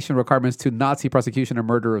vaccination requirements to Nazi prosecution and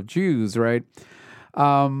murder of Jews, right?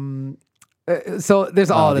 So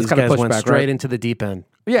there's all this kind of pushback, went straight right? into the deep end.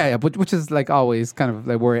 Yeah, which is like always kind of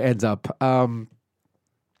like where it ends up.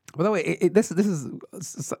 By the way, this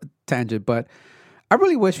is a tangent, but I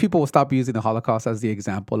really wish people would stop using the Holocaust as the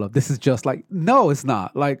example of this is just like, no, it's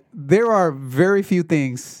not. Like, there are very few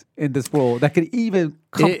things in this world that could even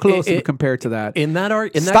come close to compare to that.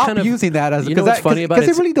 Stop using that as... What's funny about it?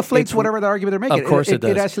 Because it really deflates whatever the argument they're making. Of course it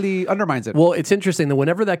does. It actually undermines it. Well, it's interesting that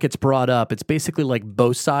whenever that gets brought up, it's basically like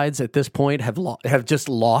both sides at this point have just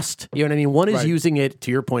lost. You know what I mean? One is using it,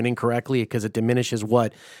 to your point, incorrectly because it diminishes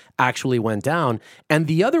what actually went down. And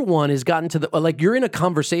the other one has gotten to you're in a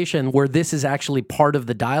conversation where this is actually part of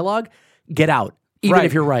the dialogue. Get out. Even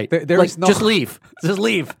if you're right. Just leave. Just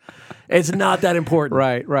leave. It's not that important.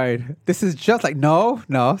 Right. This is just like, no,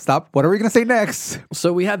 stop. What are we going to say next?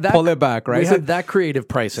 So we had that. Pull it back, right? We had that creative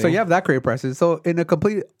pricing. So you have that creative pricing. So in a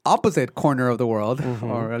complete opposite corner of the world,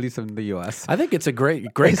 or at least in the U.S. I think it's a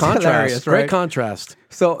great contrast. Hilarious, right? Great contrast.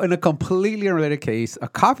 So in a completely unrelated case, a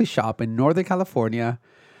coffee shop in Northern California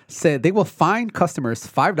said they will fine customers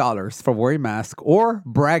 $5 for wearing masks or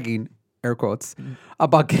bragging, air quotes,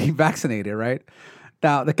 about getting vaccinated, right?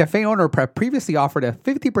 Now, the cafe owner previously offered a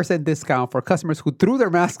 50% discount for customers who threw their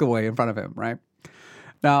mask away in front of him, right?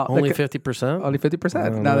 Now, only 50%? Only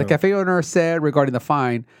 50%. Now, the cafe owner said regarding the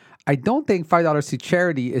fine, "I don't think $5 to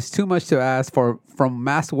charity is too much to ask from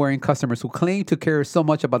mask-wearing customers who claim to care so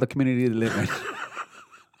much about the community they live in."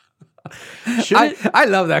 I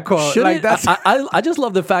love that quote. I just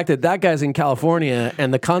love the fact that guy's in California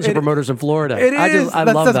and the concert promoter's in Florida. It is. I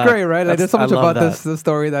love that. That's great, right? There's so much about this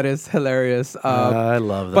story that is hilarious. I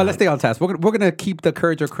love that. But let's stay on task. We're gonna keep the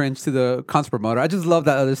courage or cringe to the concert promoter. I just love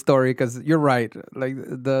that other story because you're right. Like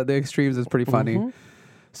the extremes is pretty funny.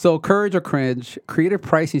 So courage or cringe, creative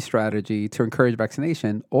pricing strategy to encourage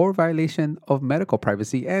vaccination or violation of medical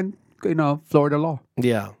privacy and Florida law.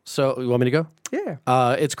 Yeah. So you want me to go?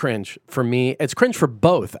 Yeah. It's cringe for me. It's cringe for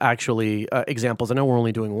both, actually, examples. I know we're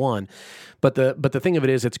only doing one, but the thing of it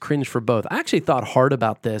is, it's cringe for both. I actually thought hard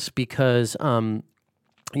about this because,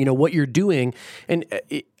 what you're doing, and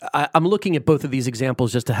I'm looking at both of these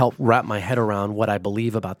examples just to help wrap my head around what I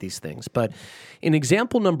believe about these things. But in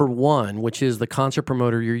example number one, which is the concert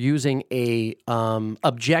promoter, you're using a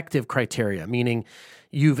objective criteria, meaning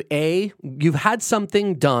you've had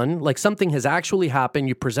something done, like something has actually happened,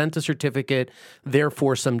 you present a certificate,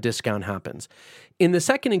 therefore some discount happens. In the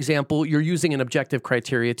second example, you're using an objective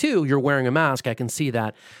criteria too. You're wearing a mask, I can see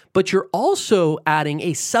that. But you're also adding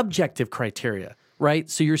a subjective criteria, right?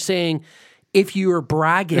 So you're saying if you're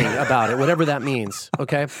bragging about it, whatever that means,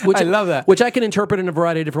 okay? I love that. Which I can interpret in a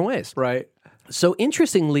variety of different ways. Right. So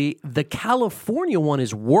interestingly, the California one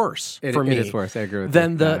is worse for me. It is worse. I agree with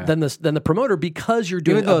than you. than the promoter because you're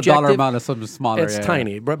doing even though objective. The dollar amount is so smaller. It's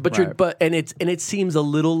tiny, but it seems a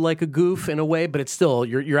little like a goof in a way, but it's still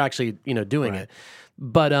you're actually doing it.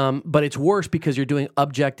 But it's worse because you're doing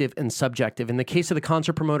objective and subjective. In the case of the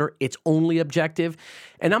concert promoter, it's only objective.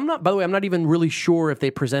 And by the way, I'm not even really sure if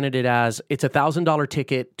they presented it as it's $1,000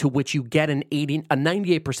 ticket to which you get a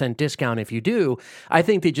 98% discount if you do. I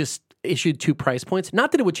think they just issued 2 price points.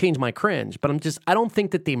 Not that it would change my cringe, but I don't think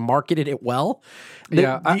that they marketed it well.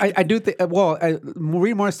 I do think. Well,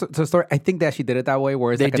 read more to the story. I think they actually did it that way,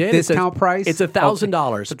 where it's like a discount price. It's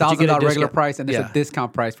 $1,000. It's $1,000 regular price, and it's a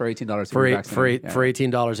discount price for $18 for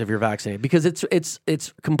 $18 if you're vaccinated. Because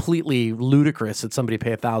it's completely ludicrous that somebody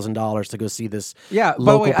pay $1,000 to go see this. Yeah.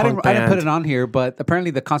 By the way, I didn't put it on here, but apparently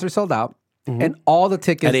the concert sold out. And all the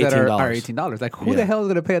tickets that are $18. Like, who the hell is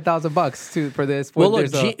going to pay $1,000 for this? Well,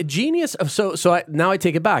 look, genius. Now I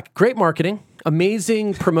take it back. Great marketing,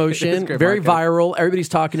 amazing promotion, very viral. Everybody's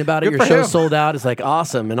talking about it. Your show sold out. It's like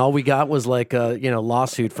awesome, and all we got was like a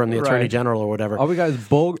lawsuit from the attorney general or whatever. All we got is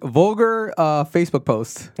vulgar Facebook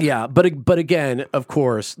posts. Yeah, but again, of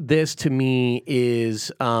course, this to me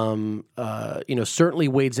is certainly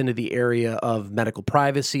wades into the area of medical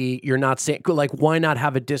privacy. You're not saying like, why not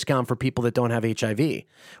have a discount for people that don't have HIV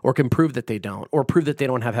or can prove that they don't, or prove that they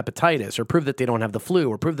don't have hepatitis, or prove that they don't have the flu,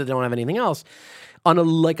 or prove that they don't have anything else. On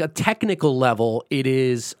a technical level, it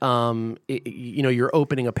is you're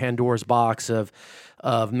opening a Pandora's box of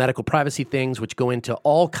medical privacy things, which go into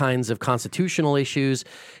all kinds of constitutional issues.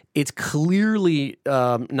 It's clearly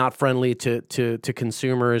not friendly to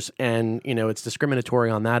consumers, and it's discriminatory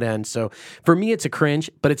on that end. So for me, it's a cringe,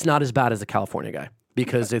 but it's not as bad as the California guy,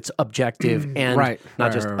 because it's objective and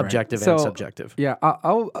not just objective and subjective. Yeah,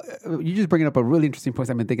 you just bringing up a really interesting point.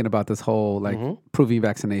 I've been thinking about this whole proving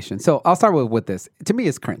vaccination. So I'll start with this. To me,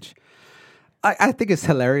 it's cringe. I think it's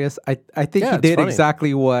hilarious. I think he did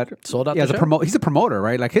exactly what sold out. He's a promoter,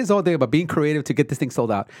 right? Like his whole thing about being creative to get this thing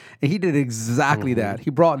sold out, and he did exactly that. He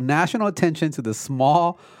brought national attention to the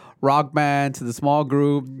small rock band, to the small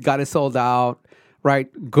group, got it sold out. Right,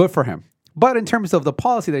 good for him. But in terms of the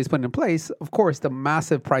policy that he's putting in place, of course, the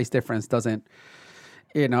massive price difference doesn't,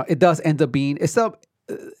 it does end up being,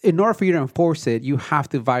 in order for you to enforce it, you have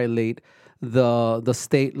to violate the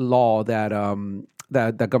state law that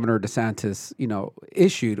Governor DeSantis,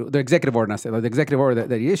 issued, the executive order, the executive order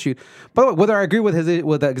that he issued. But whether I agree with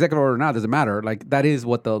the executive order or not doesn't matter. Like, that is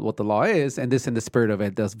what the law is, and this, in the spirit of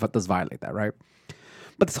it, does violate that, right?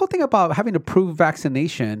 But this whole thing about having to prove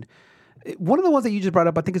vaccination, one of the ones that you just brought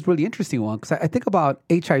up, I think is a really interesting one, because I think about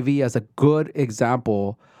HIV as a good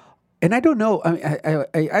example. And I don't know.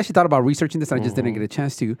 I actually thought about researching this, and I just didn't get a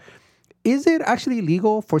chance to. Is it actually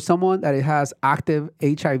legal for someone that has active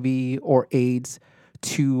HIV or AIDS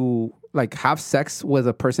to have sex with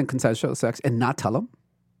a person, consensual sex, and not tell them?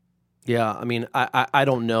 Yeah, I mean, I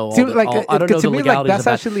don't know. I don't know the legalities of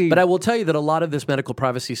that. But I will tell you that a lot of this medical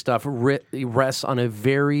privacy stuff rests on a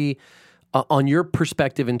very on your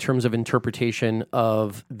perspective in terms of interpretation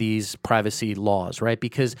of these privacy laws, right?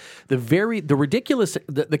 Because the ridiculous,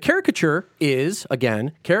 the caricature is,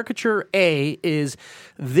 again, caricature A is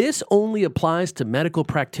this only applies to medical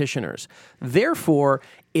practitioners. Therefore,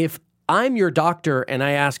 if I'm your doctor and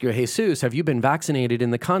I ask you, Jesus, have you been vaccinated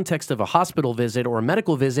in the context of a hospital visit or a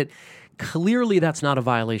medical visit? Clearly, that's not a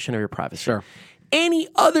violation of your privacy. Sure. Any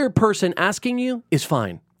other person asking you is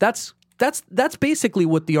fine. That's basically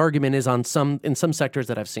what the argument is in some sectors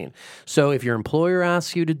that I've seen. So if your employer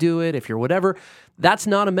asks you to do it, if you're whatever, that's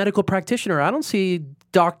not a medical practitioner. I don't see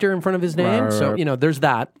doctor in front of his name. Right. So, there's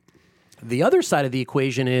that. The other side of the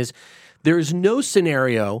equation is there is no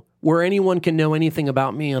scenario where anyone can know anything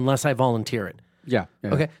about me unless I volunteer it. Yeah.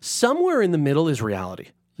 Okay. Somewhere in the middle is reality.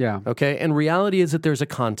 Yeah. Okay. And reality is that there's a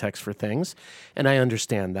context for things, and I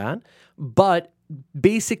understand that. But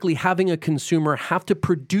basically having a consumer have to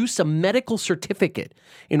produce a medical certificate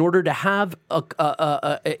in order to have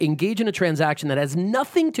engage in a transaction that has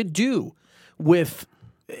nothing to do with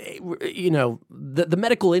the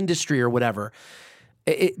medical industry or whatever,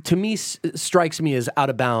 it to me strikes me as out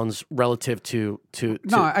of bounds relative to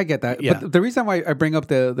No, I get that. Yeah. But the reason why I bring up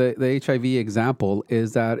the HIV example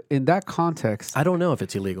is that in that context, I don't know if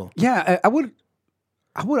it's illegal. Yeah, I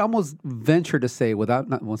would almost venture to say, without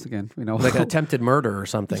not once again, like an attempted murder or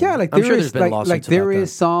something. Yeah, I'm sure there's been lawsuits like there about is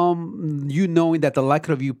that. some knowing that the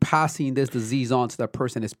likelihood of you passing this disease on to that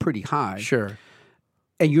person is pretty high. Sure.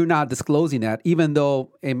 And you're not disclosing that, even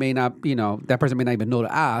though it may not, that person may not even know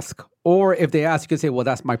to ask. Or if they ask, you can say, well,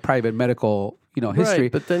 that's my private medical, history.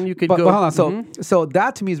 Right, but then you could go. But hold on. So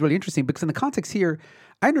that to me is really interesting, because in the context here,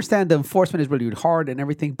 I understand the enforcement is really hard and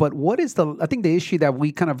everything, but what is I think the issue that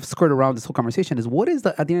we kind of skirt around this whole conversation is, what is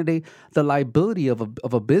at the end of the day, the liability of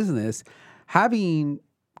a business creating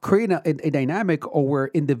a dynamic or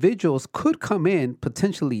where individuals could come in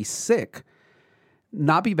potentially sick,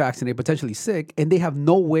 not be vaccinated, potentially sick, and they have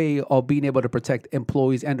no way of being able to protect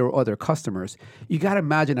employees and or other customers. You got to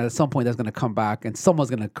imagine that at some point that's going to come back and someone's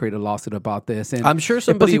going to create a lawsuit about this. And I'm sure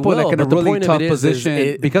somebody will, like, in a but the really point tough of it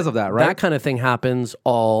position because of that, right? That kind of thing happens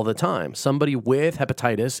all the time. Somebody with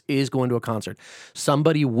hepatitis is going to a concert.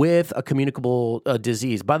 Somebody with a communicable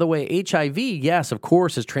disease. By the way, HIV, yes, of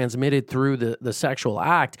course, is transmitted through the sexual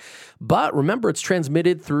act, but remember, it's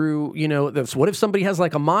transmitted through, what if somebody has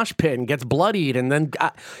like a mosh pit and gets bloodied and then,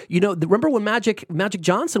 remember when Magic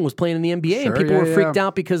Johnson was playing in the NBA and people were freaked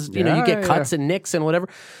out because, you get cuts and nicks and whatever.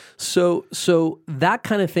 So that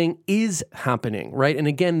kind of thing is happening, right? And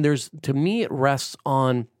again, to me, it rests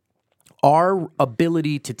on our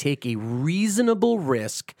ability to take a reasonable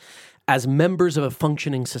risk as members of a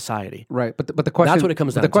functioning society. Right. But the question, that's what it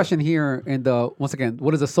comes down to. The question here, once again,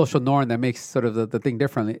 what is the social norm that makes sort of the thing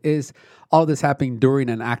differently, is all this happening during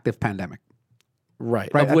an active pandemic.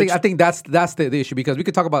 Right. I think that's the issue, because we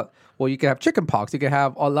could talk about, well, you could have chicken pox, you could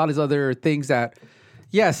have a lot of these other things that,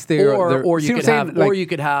 yes, or you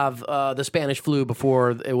could have the Spanish flu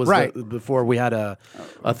before it was before we had a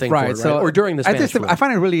thing for it, right? So or during the Spanish flu. I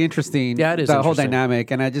find it really interesting. Yeah, it is the whole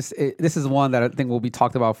dynamic, and this is one that I think will be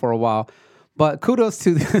talked about for a while. But kudos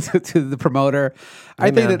to the promoter.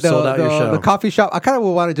 I think that the coffee shop, I kind of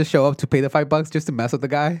would want to just show up to pay the $5 just to mess with the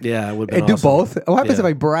guy. Yeah, it would be and awesome. Do both. What happens if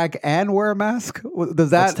I brag and wear a mask? Does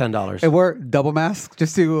that? That's $10. And wear double mask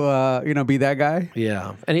just to be that guy.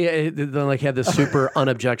 Yeah, and he had this super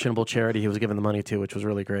unobjectionable charity he was giving the money to, which was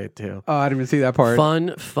really great too. Oh, I didn't even see that part.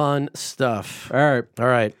 Fun stuff. All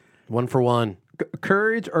right, 1 for 1.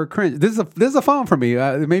 Courage or cringe? This is a fun one for me.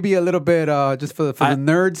 Maybe a little bit just for the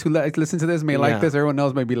nerds who listen to this may like this. Everyone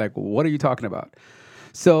else may be like, "What are you talking about?"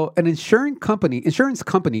 So, an insurance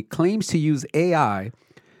company claims to use AI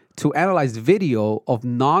to analyze video of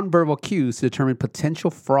nonverbal cues to determine potential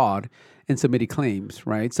fraud in submitting claims.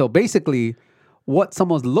 Right. So basically, what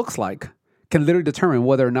someone looks like can literally determine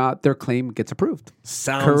whether or not their claim gets approved.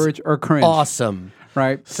 Sounds courage or cringe. Awesome.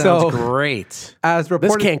 Right. Sounds great. As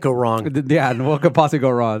reported, this can't go wrong. Yeah, what could possibly go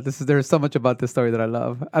wrong? There's so much about this story that I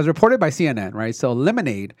love. As reported by CNN, right? So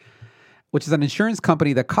Lemonade, which is an insurance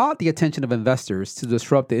company that caught the attention of investors to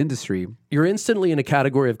disrupt the industry. You're instantly in a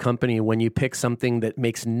category of company when you pick something that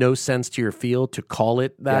makes no sense to your field to call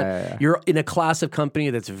it that. Yeah. You're in a class of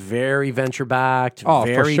company that's very venture-backed,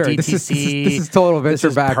 very for sure. DTC. This is total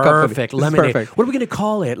venture-backed perfect. Company. Lemonade. Perfect. What are we going to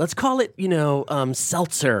call it? Let's call it,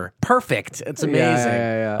 seltzer. Perfect. It's amazing.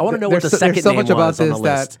 Yeah. I want to know what the second name was on the list. There's so much about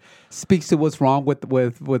this that speaks to what's wrong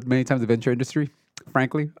with many times the venture industry,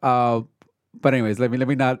 frankly. But anyways, let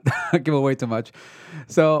me not give away too much.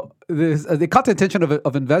 So they caught the attention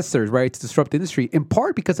of investors, right, to disrupt the industry, in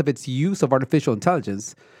part because of its use of artificial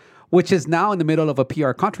intelligence, which is now in the middle of a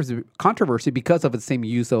PR controversy because of its same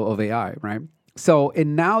use of AI, right? So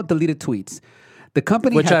in now deleted tweets, the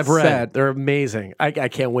company which I've read, said, they're amazing. I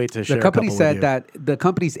can't wait to share. The company a couple said with you. that the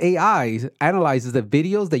company's AI analyzes the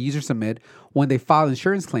videos that users submit when they file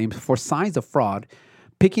insurance claims for signs of fraud,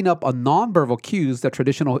 picking up on nonverbal cues that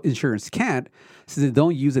traditional insurance can't, since they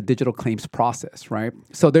don't use a digital claims process, right?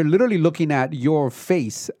 So they're literally looking at your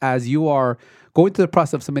face as you are going through the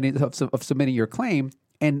process of submitting your claim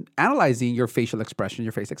and analyzing your facial expression,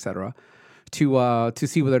 your face, etc., to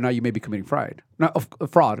see whether or not you may be committing fraud. Now,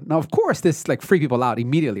 of course, this freaked people out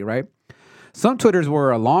immediately, right? Some Twitters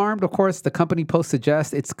were alarmed. Of course, the company post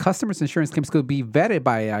suggests its customers' insurance claims could be vetted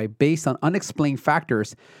by AI based on unexplained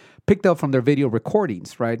factors picked up from their video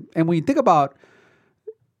recordings, right? And when you think about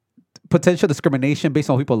potential discrimination based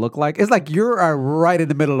on what people look like, it's like you're right in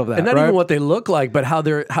the middle of that, and not right? even what they look like, but how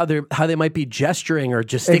they might be gesturing or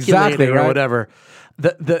gesticulating or whatever.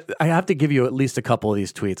 I have to give you at least a couple of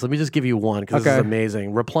these tweets. Let me just give you one because this is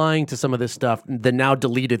amazing. Replying to some of this stuff, the now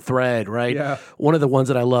deleted thread, right? Yeah. One of the ones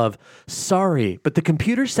that I love. Sorry, but the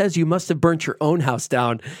computer says you must have burnt your own house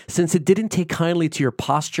down since it didn't take kindly to your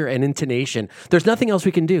posture and intonation. There's nothing else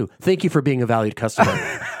we can do. Thank you for being a valued customer.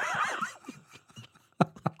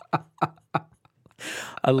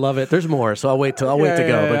 I love it. There's more, so I'll wait to go.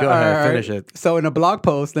 But go ahead, finish it. So in a blog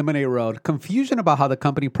post, Lemonade wrote, confusion about how the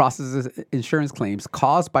company processes insurance claims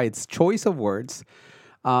caused by its choice of words,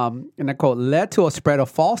 and I quote, led to a spread of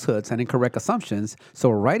falsehoods and incorrect assumptions. So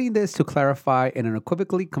we're writing this to clarify and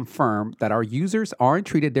unequivocally confirm that our users aren't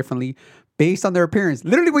treated differently based on their appearance.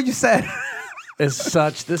 Literally what you said. This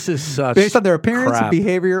is such based on their appearance, crap.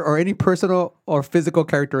 behavior, or any personal or physical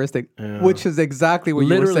characteristic, which is exactly what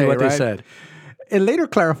you were saying, what right? they said. It later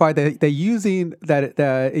clarified that it used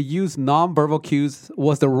nonverbal cues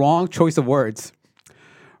was the wrong choice of words.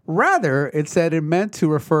 Rather, it said it meant to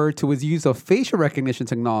refer to its use of facial recognition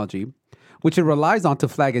technology, which it relies on to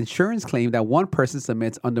flag insurance claim that one person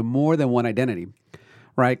submits under more than one identity.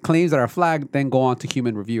 Right, claims that are flagged then go on to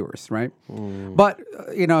human reviewers. Right, but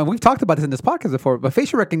and we've talked about this in this podcast before. But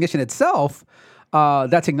facial recognition itself,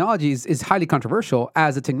 that technology is highly controversial,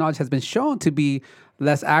 as the technology has been shown to be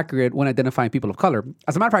less accurate when identifying people of color.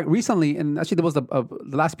 As a matter of fact, recently, and actually there was the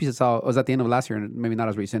last piece I saw was at the end of last year, and maybe not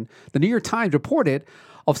as recent. The New York Times reported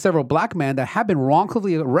of several black men that have been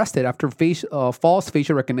wrongfully arrested after false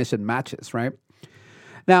facial recognition matches. Right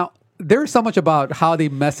now. There's so much about how they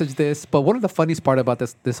message this, but one of the funniest part about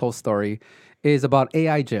this whole story is about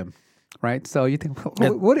AI Jim, right? So you think,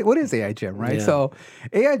 what is AI Jim, right? Yeah. So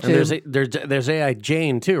AI Jim, and there's AI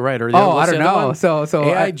Jane too, right? Or I don't know. So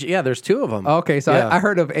AI, there's two of them. Okay, so I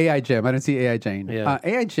heard of AI Jim. I didn't see AI Jane. Yeah.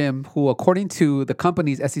 AI Jim, who according to the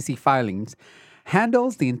company's SEC filings,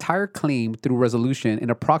 handles the entire claim through resolution in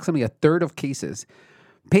approximately a third of cases,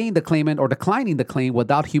 paying the claimant or declining the claim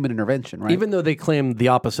without human intervention, right? Even though they claim the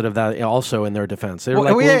opposite of that also in their defense. They're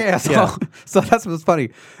So that's what's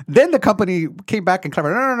funny. Then the company came back and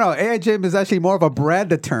clarified, no. AI Jim is actually more of a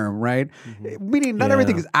branded term, right? Mm-hmm. Meaning not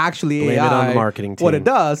everything is actually Blame AI. It on the marketing team. What it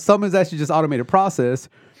does, some is actually just automated process.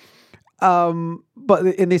 And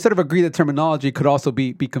they sort of agree that terminology could also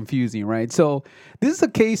be confusing, right? So this is a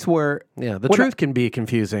case where the truth can be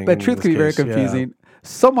confusing. The truth can be very confusing. Yeah.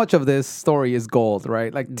 So much of this story is gold,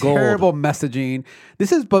 right? Like terrible messaging.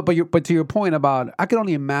 This is, but to your point about, I can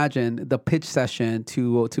only imagine the pitch session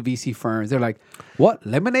to VC firms. They're like, what,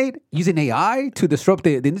 Lemonade using AI to disrupt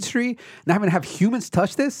the industry? Not having to have humans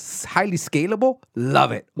touch this? Highly scalable?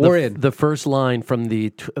 Love it. We're in. The first line from the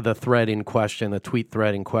thread in question, the tweet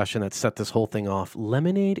thread in question that set this whole thing off.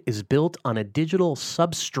 Lemonade is built on a digital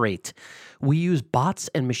substrate. We use bots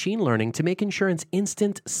and machine learning to make insurance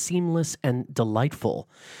instant, seamless, and delightful.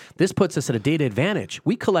 This puts us at a data advantage.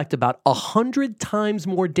 We collect about 100 times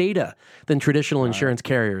more data than traditional insurance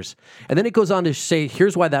carriers. And then it goes on to say,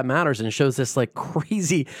 here's why that matters, and it shows this like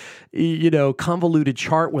crazy, convoluted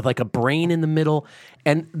chart with like a brain in the middle.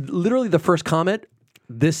 And literally the first comment,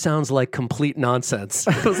 this sounds like complete nonsense.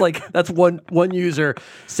 It was like, that's one user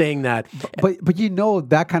saying that. But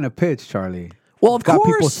that kind of pitch, Charlie. Well, of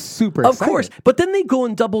course, people super excited. Of course, but then they go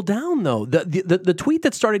and double down. Though the tweet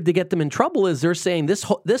that started to get them in trouble is they're saying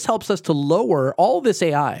this helps us to lower all this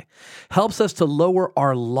AI helps us to lower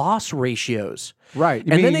our loss ratios. Right,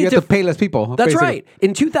 and then you have to pay less people. That's basically. Right.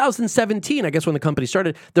 In 2017, I guess when the company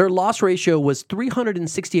started, their loss ratio was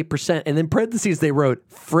 368%, and in parentheses they wrote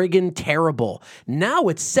 "friggin' terrible." Now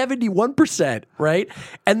it's 71%, right?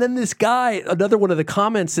 And then this guy, another one of the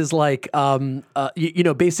comments is like,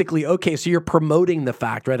 basically, okay, so you're promoting the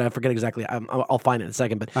fact, right? I forget exactly. I'll find it in a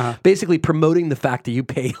second, but basically promoting the fact that you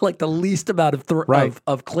pay like the least amount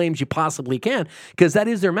of claims you possibly can, because that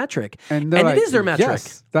is their metric, and it is their metric.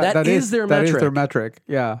 Yes, that is their metric.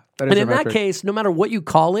 Yeah. And in that case, no matter what you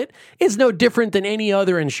call it, it's no different than any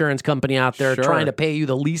other insurance company out there trying to pay you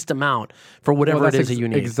the least amount for whatever it is that you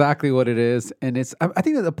need. Exactly what it is. And I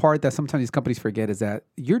think that the part that sometimes these companies forget is that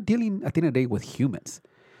you're dealing at the end of the day with humans.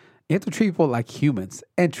 You have to treat people like humans,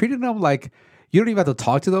 and treating them like you don't even have to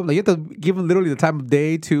talk to them. Like you have to give them literally the time of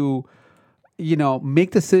day to, make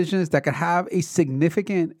decisions that could have a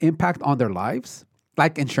significant impact on their lives,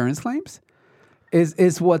 like insurance claims.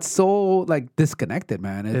 Is what's so like disconnected,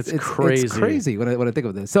 man. It's crazy. It's crazy when I think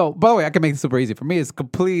of this. So, by the way, I can make this super easy. For me, it's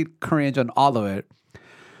complete cringe on all of it.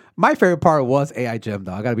 My favorite part was AI Jim,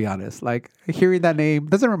 though. I gotta be honest. Like hearing that name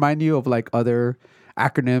doesn't remind you of like other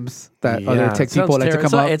acronyms that other tech people like to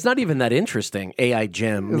come up. It's not even that interesting. AI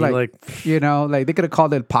Jim. Like they could have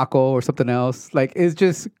called it Paco or something else. Like it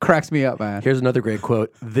just cracks me up, man. Here's another great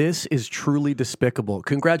quote. This is truly despicable.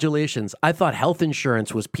 Congratulations. I thought health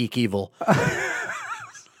insurance was peak evil.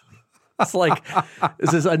 It's like,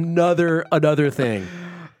 this is another thing.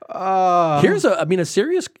 Here's a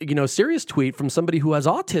serious tweet from somebody who has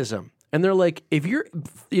autism. And they're like, if you're,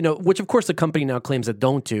 which of course the company now claims that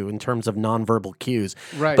don't do in terms of nonverbal cues.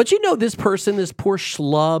 Right. But this person, this poor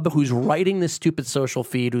schlub who's writing this stupid social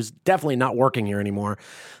feed, who's definitely not working here anymore.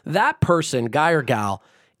 That person, guy or gal,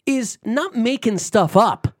 is not making stuff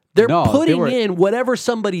up. They're putting in whatever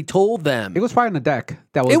somebody told them. It was probably in the deck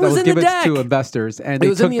that was given to investors, and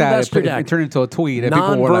they took that and turned it into a tweet. And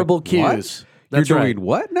people were like, cues. What? You're doing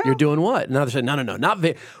what now? You're doing what? Now they said,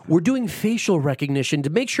 no, we're doing facial recognition to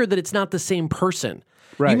make sure that it's not the same person.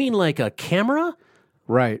 Right. You mean like a camera?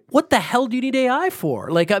 Right. What the hell do you need AI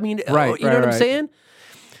for? Like, I mean, you know what I'm saying?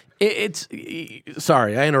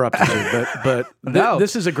 Sorry, I interrupted you, but No.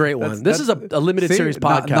 this is a great one. This is a limited series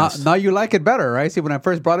podcast. Now you like it better, right? See, when I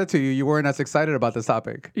first brought it to you, you weren't as excited about this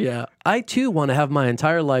topic. Yeah. I, too, want to have my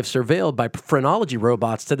entire life surveilled by phrenology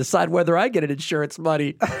robots to decide whether I get an insurance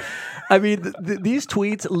money. I mean, these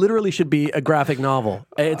tweets literally should be a graphic novel.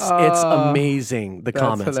 It's amazing, the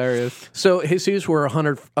comments. That's hilarious. So, Jesus, we're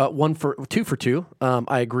 2 for 2.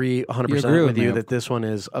 I agree 100% with you that this one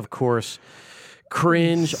is, of course,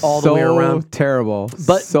 cringe all the way around. Terrible.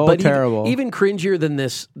 But terrible. Even cringier than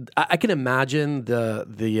this, I can imagine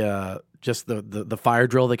the fire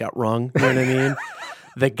drill that got rung. You know what I mean?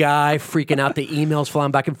 The guy freaking out, the emails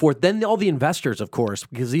flying back and forth. Then all the investors, of course,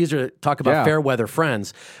 because these are talk about fair weather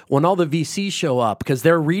friends. When all the VCs show up, because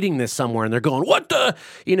they're reading this somewhere and they're going, "What the?"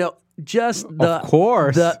 Just of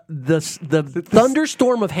course the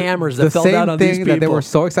thunderstorm of hammers that fell down on these people that they were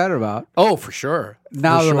so excited about. Oh, for sure.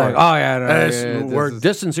 Now they're like, oh yeah, we're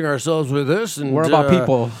distancing ourselves with this, and we're about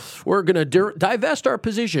people. We're gonna divest our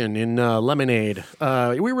position in lemonade.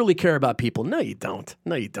 We really care about people. No, you don't.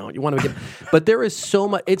 You want to get, but there is so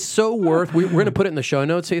much. It's so worth. We're gonna put it in the show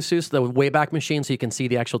notes, Jesus, the Wayback Machine, so you can see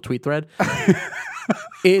the actual tweet thread.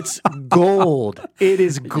 It's gold. It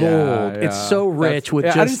is gold. Yeah. It's so rich with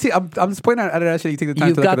just. I didn't see. I'm just pointing out. I didn't actually take the time.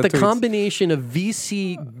 You've to look got at the tweets. combination of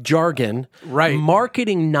VC jargon, right?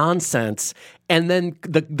 Marketing nonsense, and then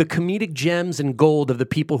the comedic gems and gold of the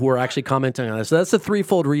people who are actually commenting on this. So that's a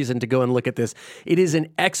threefold reason to go and look at this. It is an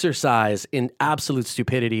exercise in absolute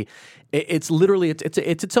stupidity. It's literally it's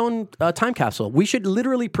its own time capsule. We should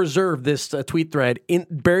literally preserve this tweet thread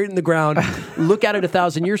buried in the ground. Look at it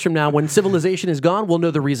 1,000 years from now when civilization is gone. We'll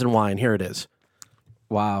know the reason why, and here it is.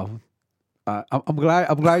 Wow. I'm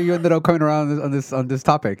glad you ended up coming around on this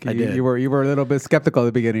topic. You were a little bit skeptical at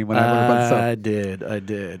the beginning when I brought this up.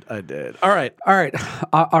 I did. All right.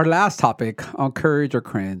 Our last topic on courage or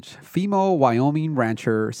cringe: female Wyoming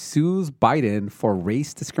rancher sues Biden for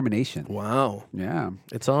race discrimination. Wow. Yeah,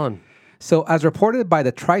 it's on. So, as reported by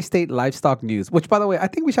the Tri-State Livestock News, which, by the way, I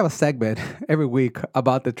think we should have a segment every week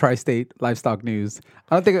about the Tri-State Livestock News.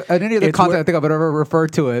 I don't think any of the content I think I've ever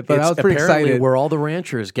referred to it, but I was pretty excited. Where all the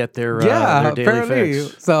ranchers get their daily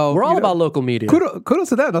fix. So we're all about local media. Kudos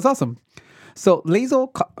to that. That's awesome. So,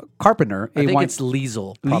 Liesl Carpenter, I think it's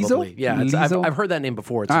Liesl, probably. Liesl? Yeah, I've heard that name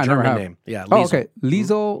before. It's a German name. Yeah, Liesl. Oh, okay.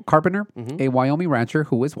 Liesl Carpenter, a Wyoming rancher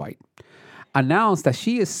who is white, announced that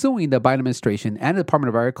she is suing the Biden administration and the Department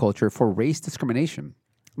of Agriculture for race discrimination.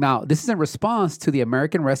 Now, this is in response to the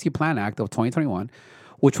American Rescue Plan Act of 2021,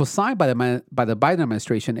 which was signed by the Biden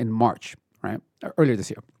administration in March, right, earlier this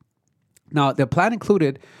year. Now, the plan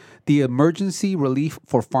included the Emergency Relief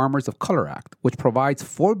for Farmers of Color Act, which provides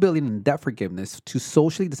 $4 billion in debt forgiveness to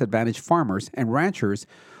socially disadvantaged farmers and ranchers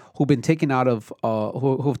who've been taken out of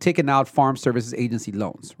who've taken out Farm Services Agency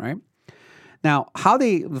loans, right? Now,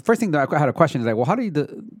 the first thing that I had a question is like, well, how do you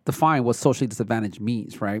define what socially disadvantaged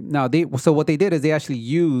means, right? Now, so what they did is they actually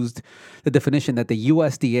used the definition that the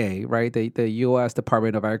USDA, right, the U.S.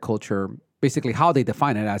 Department of Agriculture, basically how they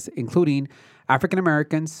define it as including African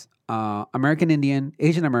Americans, American Indian,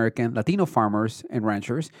 Asian American, Latino farmers and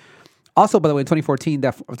ranchers. Also, by the way, in 2014,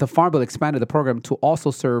 the Farm Bill expanded the program to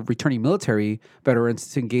also serve returning military veterans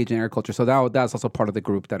to engage in agriculture. So that's also part of the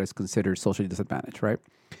group that is considered socially disadvantaged, right?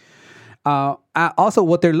 Also,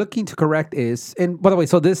 what they're looking to correct is, and by the way,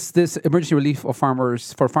 so this Emergency Relief for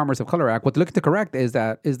Farmers of Color Act, what they're looking to correct is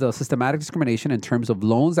the systematic discrimination in terms of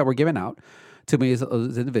loans that were given out to me as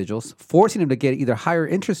individuals, forcing them to get either higher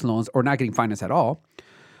interest loans or not getting financed at all,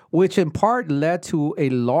 which in part led to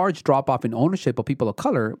a large drop-off in ownership of people of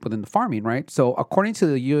color within the farming, right? So according to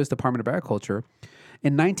the U.S. Department of Agriculture,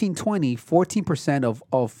 in 1920, 14%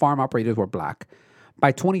 of farm operators were black.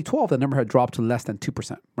 By 2012, the number had dropped to less than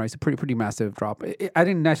 2%, right? It's a pretty massive drop. I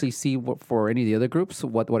didn't actually see for any of the other groups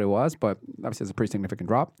what it was, but obviously it's a pretty significant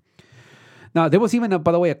drop. Now, there was even,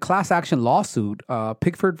 by the way, a class action lawsuit,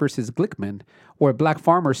 Pickford versus Glickman, where black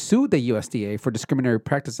farmers sued the USDA for discriminatory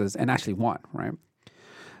practices and actually won, right?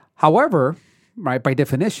 However, right, by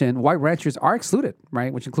definition, white ranchers are excluded,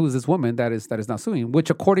 right, which includes this woman that is now suing, which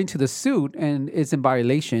according to the suit and is in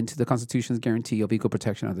violation to the Constitution's guarantee of equal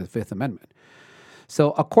protection under the Fifth Amendment.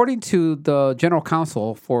 So according to the general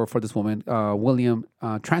counsel for this woman, William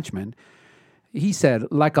Tranchman, he said,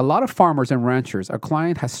 like a lot of farmers and ranchers, our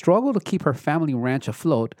client has struggled to keep her family ranch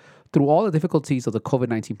afloat through all the difficulties of the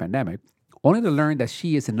COVID-19 pandemic, only to learn that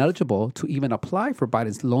she is ineligible to even apply for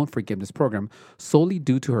Biden's loan forgiveness program solely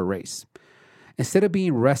due to her race. Instead of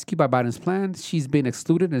being rescued by Biden's plan, she's been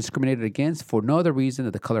excluded and discriminated against for no other reason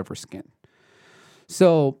than the color of her skin.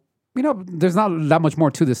 So, you know, there's not that much more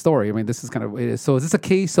to this story. I mean, this is kind of, so is this a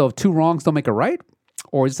case of two wrongs don't make a right?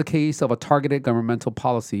 or is this a case of a targeted governmental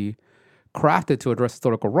policy crafted to address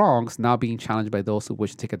historical wrongs now being challenged by those who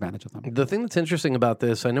wish to take advantage of them? The thing that's interesting about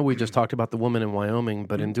this, I know we just talked about the woman in Wyoming,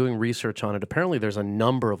 but in doing research on it, apparently there's a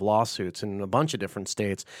number of lawsuits in a bunch of different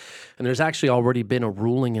states. And there's actually already been a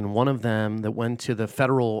ruling in one of them that went to the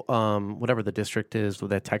federal, whatever the district is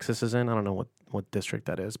that Texas is in. I don't know what district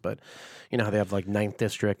that is, but you know how they have like 9th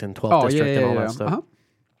district and 12th district and all that stuff. Uh-huh.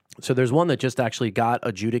 So there's one that just actually got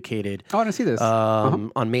adjudicated. Oh, I didn't see this.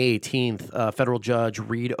 On May 18th, federal judge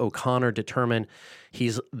Reed O'Connor determined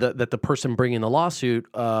that the person bringing the lawsuit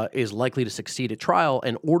is likely to succeed at trial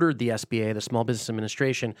and ordered the SBA, the Small Business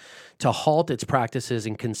Administration, to halt its practices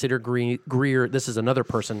and consider Greer, this is another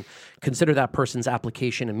person, consider that person's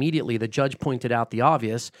application immediately. The judge pointed out the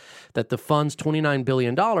obvious, that the fund's $29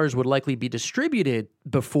 billion would likely be distributed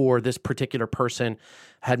before this particular person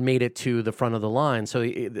had made it to the front of the line. So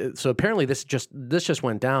apparently this just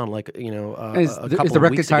went down like, you know, a couple of weeks ago. Is the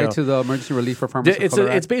record tied to the emergency relief for farmers?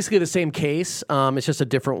 It's basically the same case. It's just a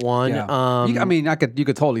different one. Yeah. I mean, you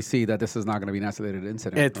could totally see that this is not going to be an isolated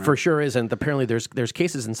incident. It right? for sure isn't. Apparently there's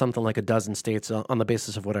cases in something like a dozen states on the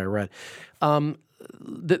basis of what I read.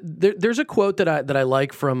 There's a quote that I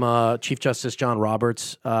like from Chief Justice John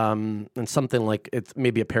Roberts, and something like, it's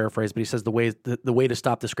maybe a paraphrase, but he says the way to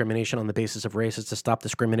stop discrimination on the basis of race is to stop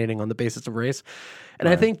discriminating on the basis of race. And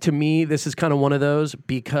right. I think to me this is kind of one of those,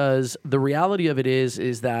 because the reality of it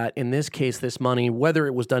is that in this case, this money, whether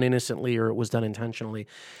it was done innocently or it was done intentionally,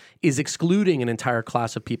 is excluding an entire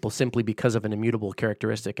class of people simply because of an immutable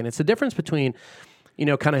characteristic. And it's the difference between, you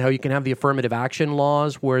know, kind of how you can have the affirmative action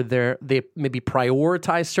laws where they maybe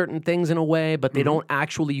prioritize certain things in a way, but they don't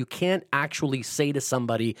actually, you can't actually say to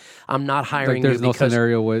somebody, I'm not hiring you because... There's no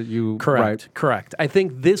scenario where you... Correct. I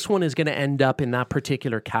think this one is going to end up in that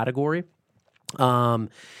particular category.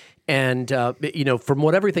 And, you know, from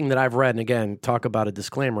everything that I've read, and again, talk about a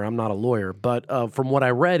disclaimer, I'm not a lawyer, but from what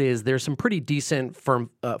I read is there's some pretty decent firm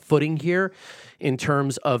footing here in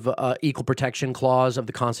terms of equal protection clause of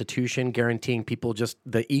the Constitution, guaranteeing people just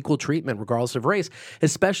the equal treatment regardless of race,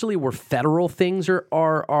 especially where federal things are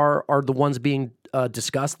the ones being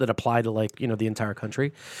discussed that apply to, like, you know, the entire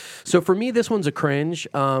country. So for me, this one's a cringe,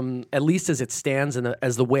 at least as it stands and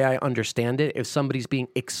as the way I understand it. If somebody's being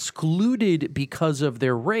excluded because of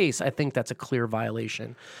their race, I think that's a clear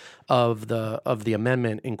violation of the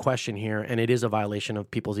amendment in question here, and it is a violation of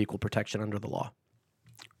people's equal protection under the law.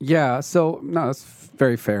 Yeah, so no, that's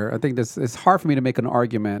very fair. I think it's hard for me to make an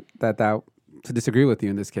argument to disagree with you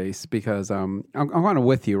in this case, because I'm kind of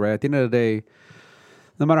with you, right? At the end of the day,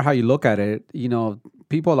 no matter how you look at it, you know,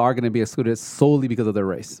 people are going to be excluded solely because of their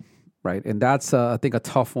race, right? And that's, I think, a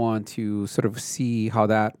tough one to sort of see how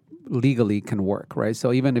that legally can work, right?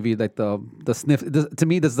 So even if you like the sniff, to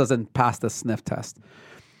me, this doesn't pass the sniff test.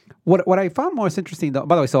 What I found most interesting, though,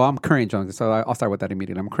 by the way, so I'm cringe on this, so I'll start with that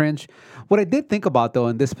immediately. I'm cringe. What I did think about, though,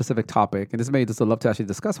 in this specific topic, and this may just love to actually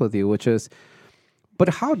discuss with you, which is, but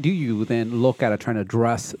how do you then look at it trying to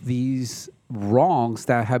address these wrongs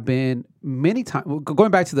that have been many times,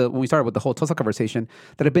 going back to when we started with the whole Tulsa conversation,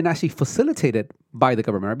 that have been actually facilitated by the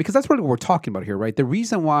government, right? Because that's really what we're talking about here, right? The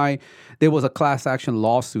reason why there was a class action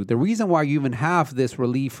lawsuit, the reason why you even have this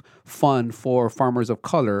relief fund for farmers of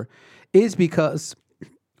color is because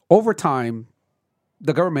over time,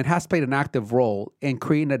 the government has played an active role in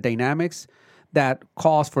creating the dynamics that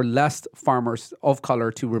calls for less farmers of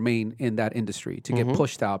color to remain in that industry, to get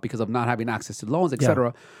pushed out because of not having access to loans, et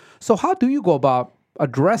cetera. So how do you go about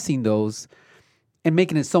addressing those and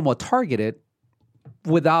making it somewhat targeted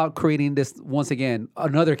without creating this, once again,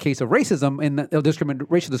 another case of racism and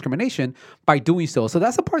racial discrimination by doing so? So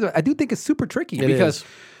that's a part of it I do think is super tricky because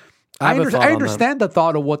I understand the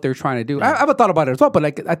thought of what they're trying to do. Yeah. I have a thought about it as well, but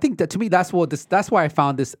like I think that to me that's why I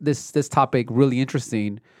found this topic really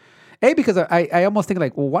interesting. Because I almost think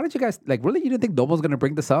like, well, why did you guys really? You didn't think no one was going to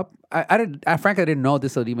bring this up? Frankly, I didn't know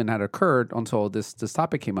this had even had occurred until this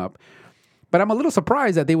topic came up. But I'm a little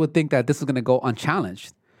surprised that they would think that this is going to go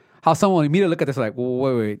unchallenged. How someone immediately look at this like,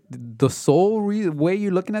 well, wait. The sole way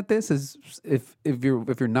you're looking at this is if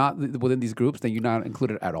you're not within these groups, then you're not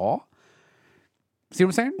included at all. See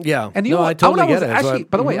what I'm saying? Yeah. And I totally get it. Actually,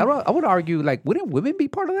 by the way, I would argue, like, wouldn't women be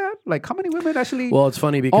part of that? Like, how many women actually? Well, it's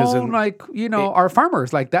funny because are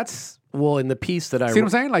farmers. Like, that's. Well, in the piece that I see what I'm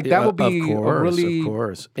saying, like that would be of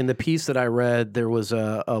course. In the piece that I read, there was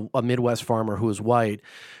a Midwest farmer who was white,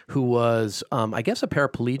 who was I guess a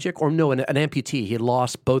paraplegic or no, an amputee. He had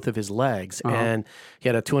lost both of his legs, and he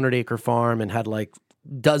had a 200-acre farm and had like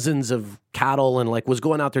dozens of cattle and like was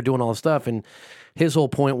going out there doing all this stuff. And his whole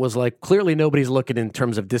point was like, clearly nobody's looking in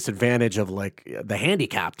terms of disadvantage of like the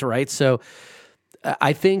handicapped, right? So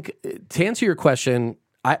I think to answer your question,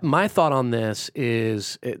 my thought on this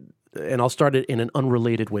is, and I'll start it in an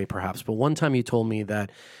unrelated way perhaps, but one time you told me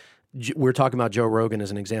that we're talking about Joe Rogan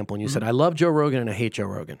as an example, and you said, I love Joe Rogan and I hate Joe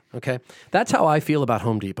Rogan, okay? That's how I feel about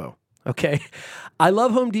Home Depot, okay? I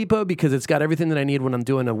love Home Depot because it's got everything that I need when I'm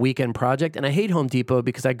doing a weekend project, and I hate Home Depot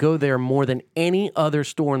because I go there more than any other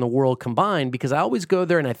store in the world combined because I always go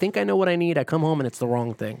there and I think I know what I need, I come home and it's the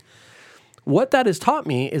wrong thing. What that has taught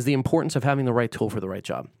me is the importance of having the right tool for the right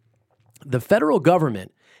job. The federal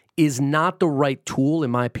government is not the right tool,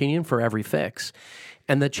 in my opinion, for every fix.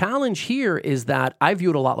 And the challenge here is that I view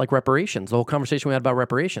it a lot like reparations, the whole conversation we had about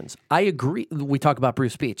reparations. I agree. We talk about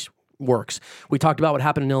Bruce speech, works. We talked about what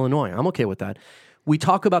happened in Illinois. I'm okay with that. We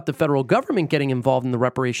talk about the federal government getting involved in the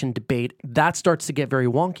reparation debate. That starts to get very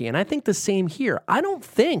wonky. And I think the same here. I don't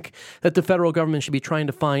think that the federal government should be trying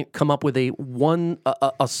to come up with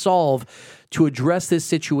a solve to address this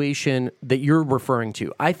situation that you're referring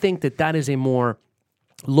to. I think that is a more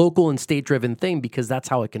local and state-driven thing because that's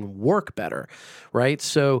how it can work better, right?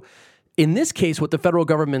 So in this case, what the federal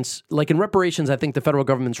government's, like in reparations, I think the federal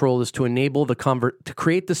government's role is to enable to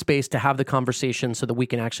create the space to have the conversation so that we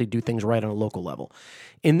can actually do things right on a local level.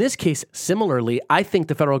 In this case, similarly, I think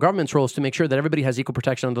the federal government's role is to make sure that everybody has equal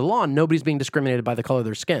protection under the law and nobody's being discriminated by the color of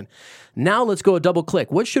their skin. Now let's go a double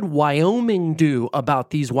click. What should Wyoming do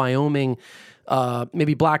about these Wyoming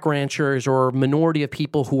maybe black ranchers or minority of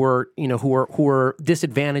people who are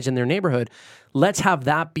disadvantaged in their neighborhood? Let's have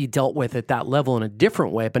that be dealt with at that level in a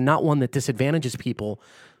different way, but not one that disadvantages people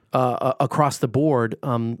across the board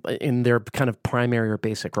in their kind of primary or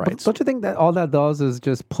basic rights. But don't you think that all that does is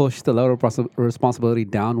just push the level of responsibility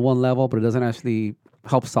down one level, but it doesn't actually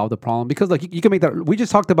help solve the problem? Because like you can make that. We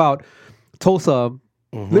just talked about Tulsa.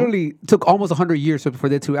 Literally took almost 100 years for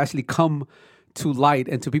it to actually come to light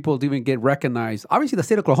and to people to even get recognized. Obviously, the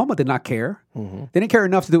state of Oklahoma did not care. They didn't care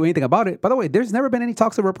enough to do anything about it. By the way, there's never been any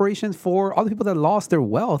talks of reparations for all the people that lost their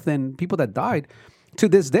wealth and people that died to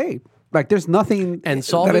this day. Like, there's nothing and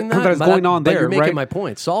solving that is going on there. But you're making right? my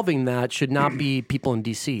point. Solving that should not be people in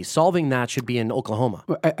D.C. Solving that should be in Oklahoma.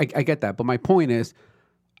 I get that. But my point is,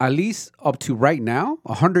 at least up to right now,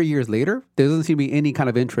 100 years later, there doesn't seem to be any kind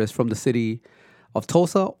of interest from the city of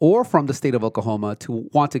Tulsa or from the state of Oklahoma to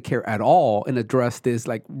want to care at all and address this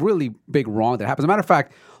like really big wrong that happens. As a matter of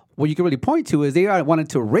fact, what you can really point to is they wanted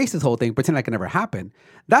to erase this whole thing, pretend like it never happened.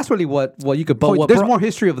 That's really what you could point to. There's more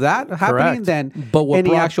history of that happening than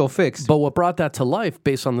any actual fix. But what brought that to life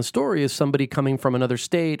based on the story is somebody coming from another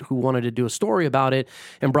state who wanted to do a story about it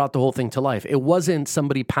and brought the whole thing to life. It wasn't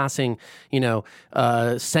somebody passing,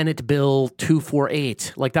 Senate Bill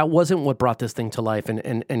 248. Like, that wasn't what brought this thing to life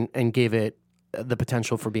and gave it the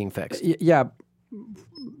potential for being fixed. Yeah,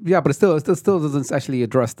 but it still doesn't actually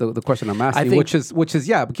address the question I'm asking, which is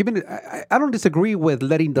keeping it. I don't disagree with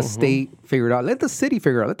letting the state figure it out. Let the city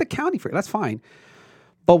figure it out. Let the county figure it out. That's fine.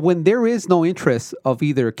 But when there is no interest of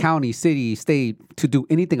either county, city, state to do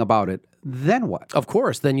anything about it, then what? Of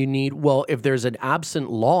course, then you need, if there's an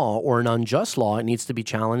absent law or an unjust law, it needs to be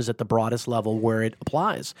challenged at the broadest level where it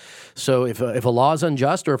applies. So if a law is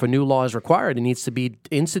unjust or if a new law is required, it needs to be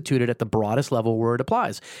instituted at the broadest level where it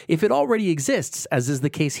applies. If it already exists, as is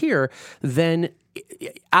the case here, then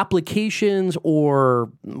applications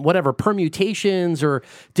or whatever permutations or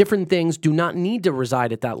different things do not need to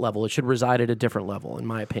reside at that level. It should reside at a different level, in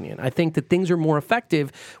my opinion. I think that things are more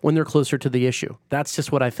effective when they're closer to the issue. That's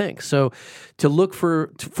just what I think. So to look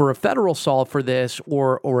for a federal solve for this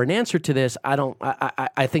or an answer to this,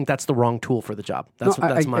 I think that's the wrong tool for the job.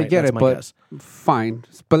 That's my guess. Fine.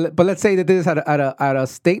 But let's say that this is at a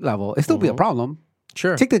state level. It still be a problem.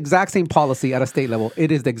 Sure. Take the exact same policy at a state level.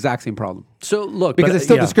 It is the exact same problem. So look, because it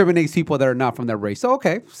still discriminates people that are not from that race. So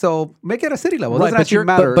so make it at a city level. It doesn't actually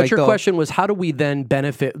matter. But your question was, how do we then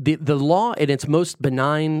benefit the law in its most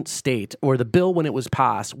benign state, or the bill when it was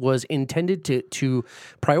passed was intended to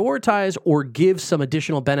prioritize or give some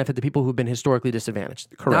additional benefit to people who've been historically disadvantaged.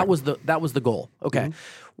 Correct. That was the goal. Okay,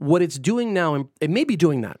 what it's doing now, and it may be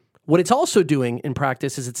doing that. What it's also doing in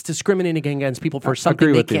practice is it's discriminating against people for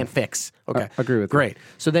something they can't fix. Okay, agree with great.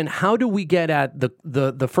 So then, how do we get at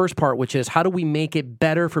the first part, which is how do we make it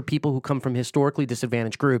better for people who come from historically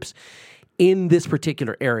disadvantaged groups in this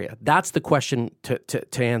particular area? That's the question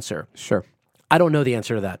to answer. Sure. I don't know the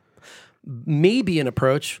answer to that. maybe an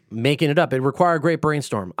approach, making it up. It'd require a great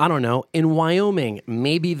brainstorm. I don't know. In Wyoming,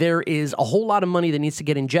 maybe there is a whole lot of money that needs to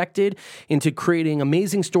get injected into creating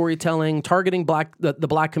amazing storytelling, targeting the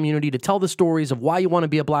black community to tell the stories of why you want to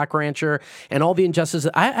be a black rancher and all the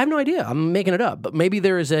injustices. I have no idea. I'm making it up. But maybe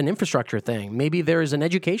there is an infrastructure thing. Maybe there is an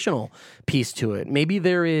educational piece to it. Maybe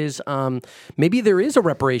there is a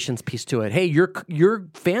reparations piece to it. Hey, your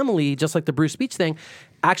family, just like the Bruce Beach thing,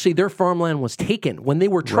 actually, their farmland was taken when they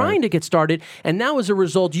were trying to get started, and now as a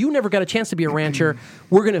result, you never got a chance to be a rancher.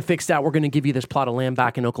 We're going to fix that. We're going to give you this plot of land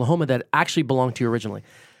back in Oklahoma that actually belonged to you originally.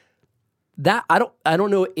 That I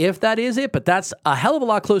don't know if that is it, but that's a hell of a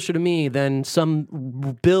lot closer to me than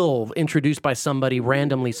some bill introduced by somebody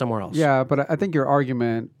randomly somewhere else. Yeah, but I think your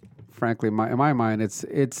argument, frankly, in my mind,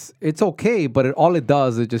 it's okay, but all it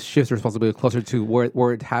does is just shifts responsibility closer to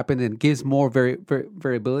where it happened and gives more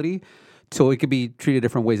variability. So it could be treated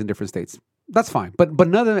different ways in different states. That's fine. But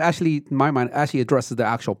none of it actually, in my mind, actually addresses the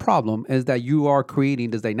actual problem is that you are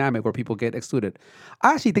creating this dynamic where people get excluded.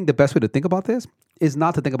 I actually think the best way to think about this is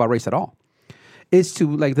not to think about race at all. It's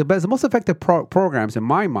to, like, the most effective programs in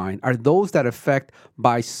my mind are those that affect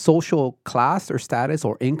by social class or status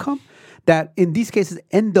or income that in these cases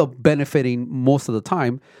end up benefiting most of the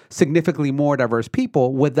time significantly more diverse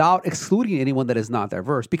people without excluding anyone that is not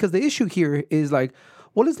diverse. Because the issue here is like,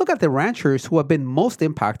 well, let's look at the ranchers who have been most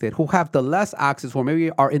impacted, who have the less access, or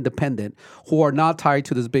maybe are independent, who are not tied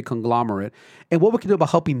to this big conglomerate, and what we can do about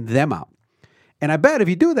helping them out. And I bet if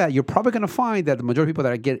you do that, you're probably going to find that the majority of people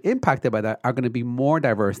that get impacted by that are going to be more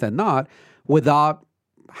diverse than not without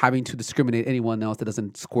having to discriminate anyone else that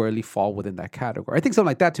doesn't squarely fall within that category. I think something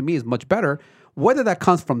like that to me is much better, whether that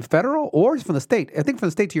comes from federal or from the state. I think from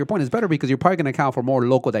the state, to your point, is better because you're probably going to account for more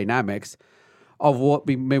local dynamics of what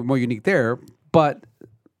be maybe more unique there. But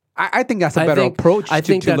I think that's a better approach. I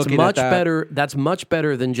think that's much that. better. That's much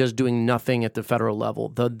better than just doing nothing at the federal level.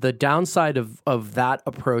 The downside of that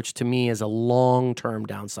approach to me is a long-term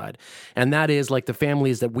downside, and that is like the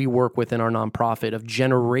families that we work with in our nonprofit of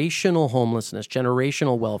generational homelessness,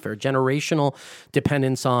 generational welfare, generational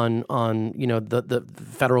dependence on the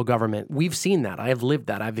federal government. We've seen that. I have lived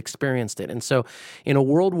that. I've experienced it, and so in a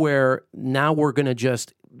world where now we're going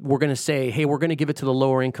to say, hey, we're going to give it to the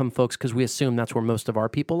lower income folks because we assume that's where most of our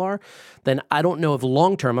people are, then I don't know if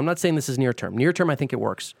long term, I'm not saying this is near term. Near term, I think it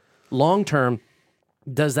works. Long term,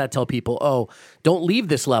 does that tell people, oh, don't leave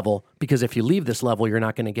this level because if you leave this level, you're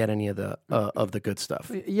not going to get any of the good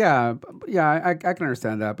stuff? Yeah, I can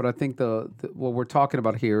understand that. But I think what we're talking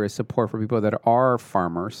about here is support for people that are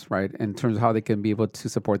farmers, right? In terms of how they can be able to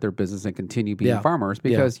support their business and continue being farmers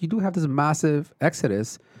because you do have this massive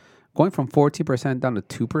exodus going from 14% down to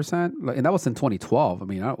 2%, and that was in 2012. I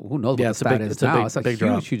mean, who knows what the stat is now? It's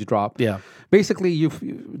a huge drop. Yeah. Basically,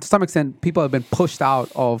 to some extent, people have been pushed out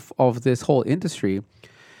of this whole industry.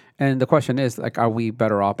 And the question is, like, are we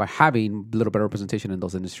better off by having a little better representation in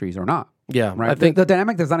those industries or not? Yeah. Right. I think the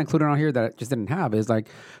dynamic that's not included on here that I just didn't have is like,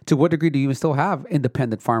 to what degree do you still have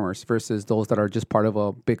independent farmers versus those that are just part of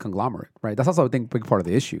a big conglomerate, right? That's also, I think, a big part of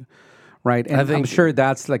the issue. Right, and I'm sure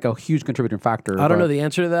that's like a huge contributing factor. I don't know the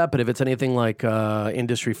answer to that, but if it's anything like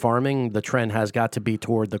industry farming, the trend has got to be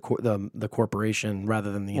toward the corporation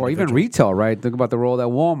rather than the individual. Or even retail, right? Think about the role that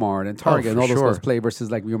Walmart and Target and all those guys play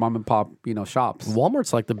versus like your mom and pop, shops.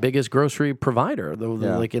 Walmart's like the biggest grocery provider,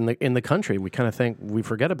 like in the country. We kind of think we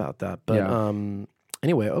forget about that, but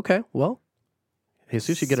anyway, okay, well.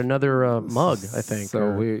 Jesus, you get another mug, I think.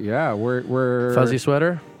 So we're fuzzy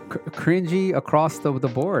sweater. Cringy across the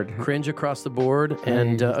board. Cringe across the board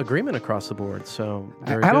and agreement across the board. So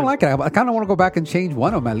I don't like it. I kind of want to go back and change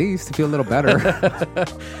one of them at least to feel a little better.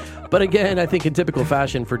 But again, I think in typical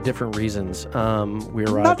fashion for different reasons. We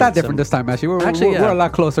arrived not that different this time, actually. We're a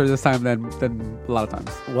lot closer this time than a lot of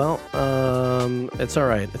times. Well, it's all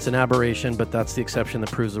right. It's an aberration, but that's the exception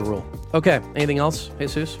that proves the rule. Okay. Anything else,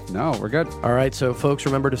 Jesus? No, we're good. All right. So, folks,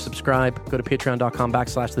 remember to subscribe. Go to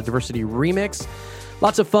patreon.com/The Diversity Remix.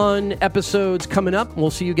 Lots of fun episodes coming up. We'll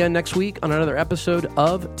see you again next week on another episode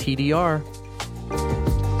of TDR.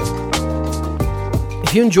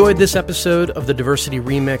 If you enjoyed this episode of the Diversity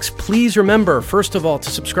Remix, please remember, first of all, to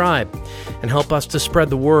subscribe and help us to spread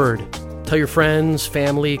the word. Tell your friends,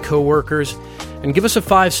 family, coworkers, and give us a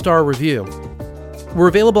 5-star review. We're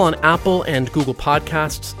available on Apple and Google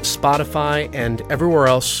Podcasts, Spotify, and everywhere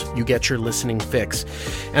else you get your listening fix.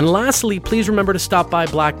 And lastly, please remember to stop by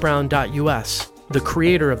blackbrown.us. The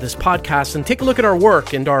creator of this podcast, and take a look at our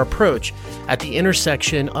work and our approach at the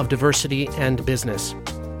intersection of diversity and business.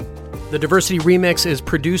 The Diversity Remix is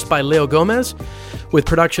produced by Leo Gomez, with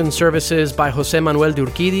production services by Jose Manuel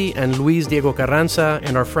Durquidi and Luis Diego Carranza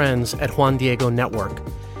and our friends at Juan Diego Network.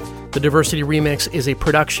 The Diversity Remix is a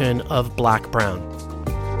production of Black Brown.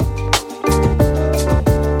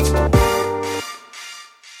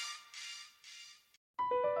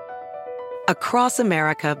 Across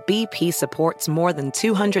America, BP supports more than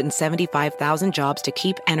 275,000 jobs to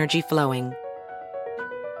keep energy flowing.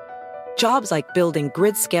 Jobs like building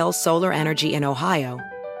grid-scale solar energy in Ohio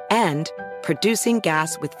and producing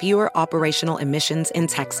gas with fewer operational emissions in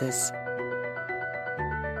Texas.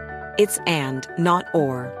 It's and, not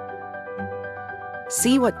or.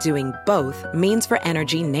 See what doing both means for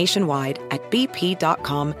energy nationwide at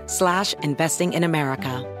bp.com/investing in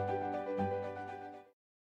America.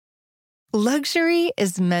 Luxury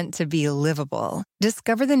is meant to be livable.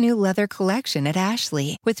 Discover the new leather collection at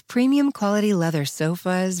Ashley with premium quality leather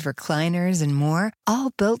sofas, recliners, and more,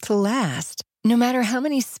 all built to last. No matter how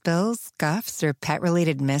many spills, scuffs, or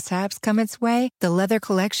pet-related mishaps come its way, the leather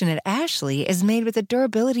collection at Ashley is made with the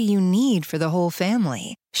durability you need for the whole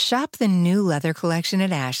family. Shop the new leather collection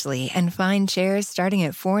at Ashley and find chairs starting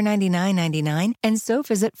at $499.99 and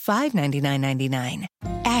sofas at $599.99.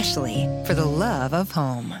 Ashley, for the love of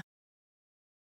home.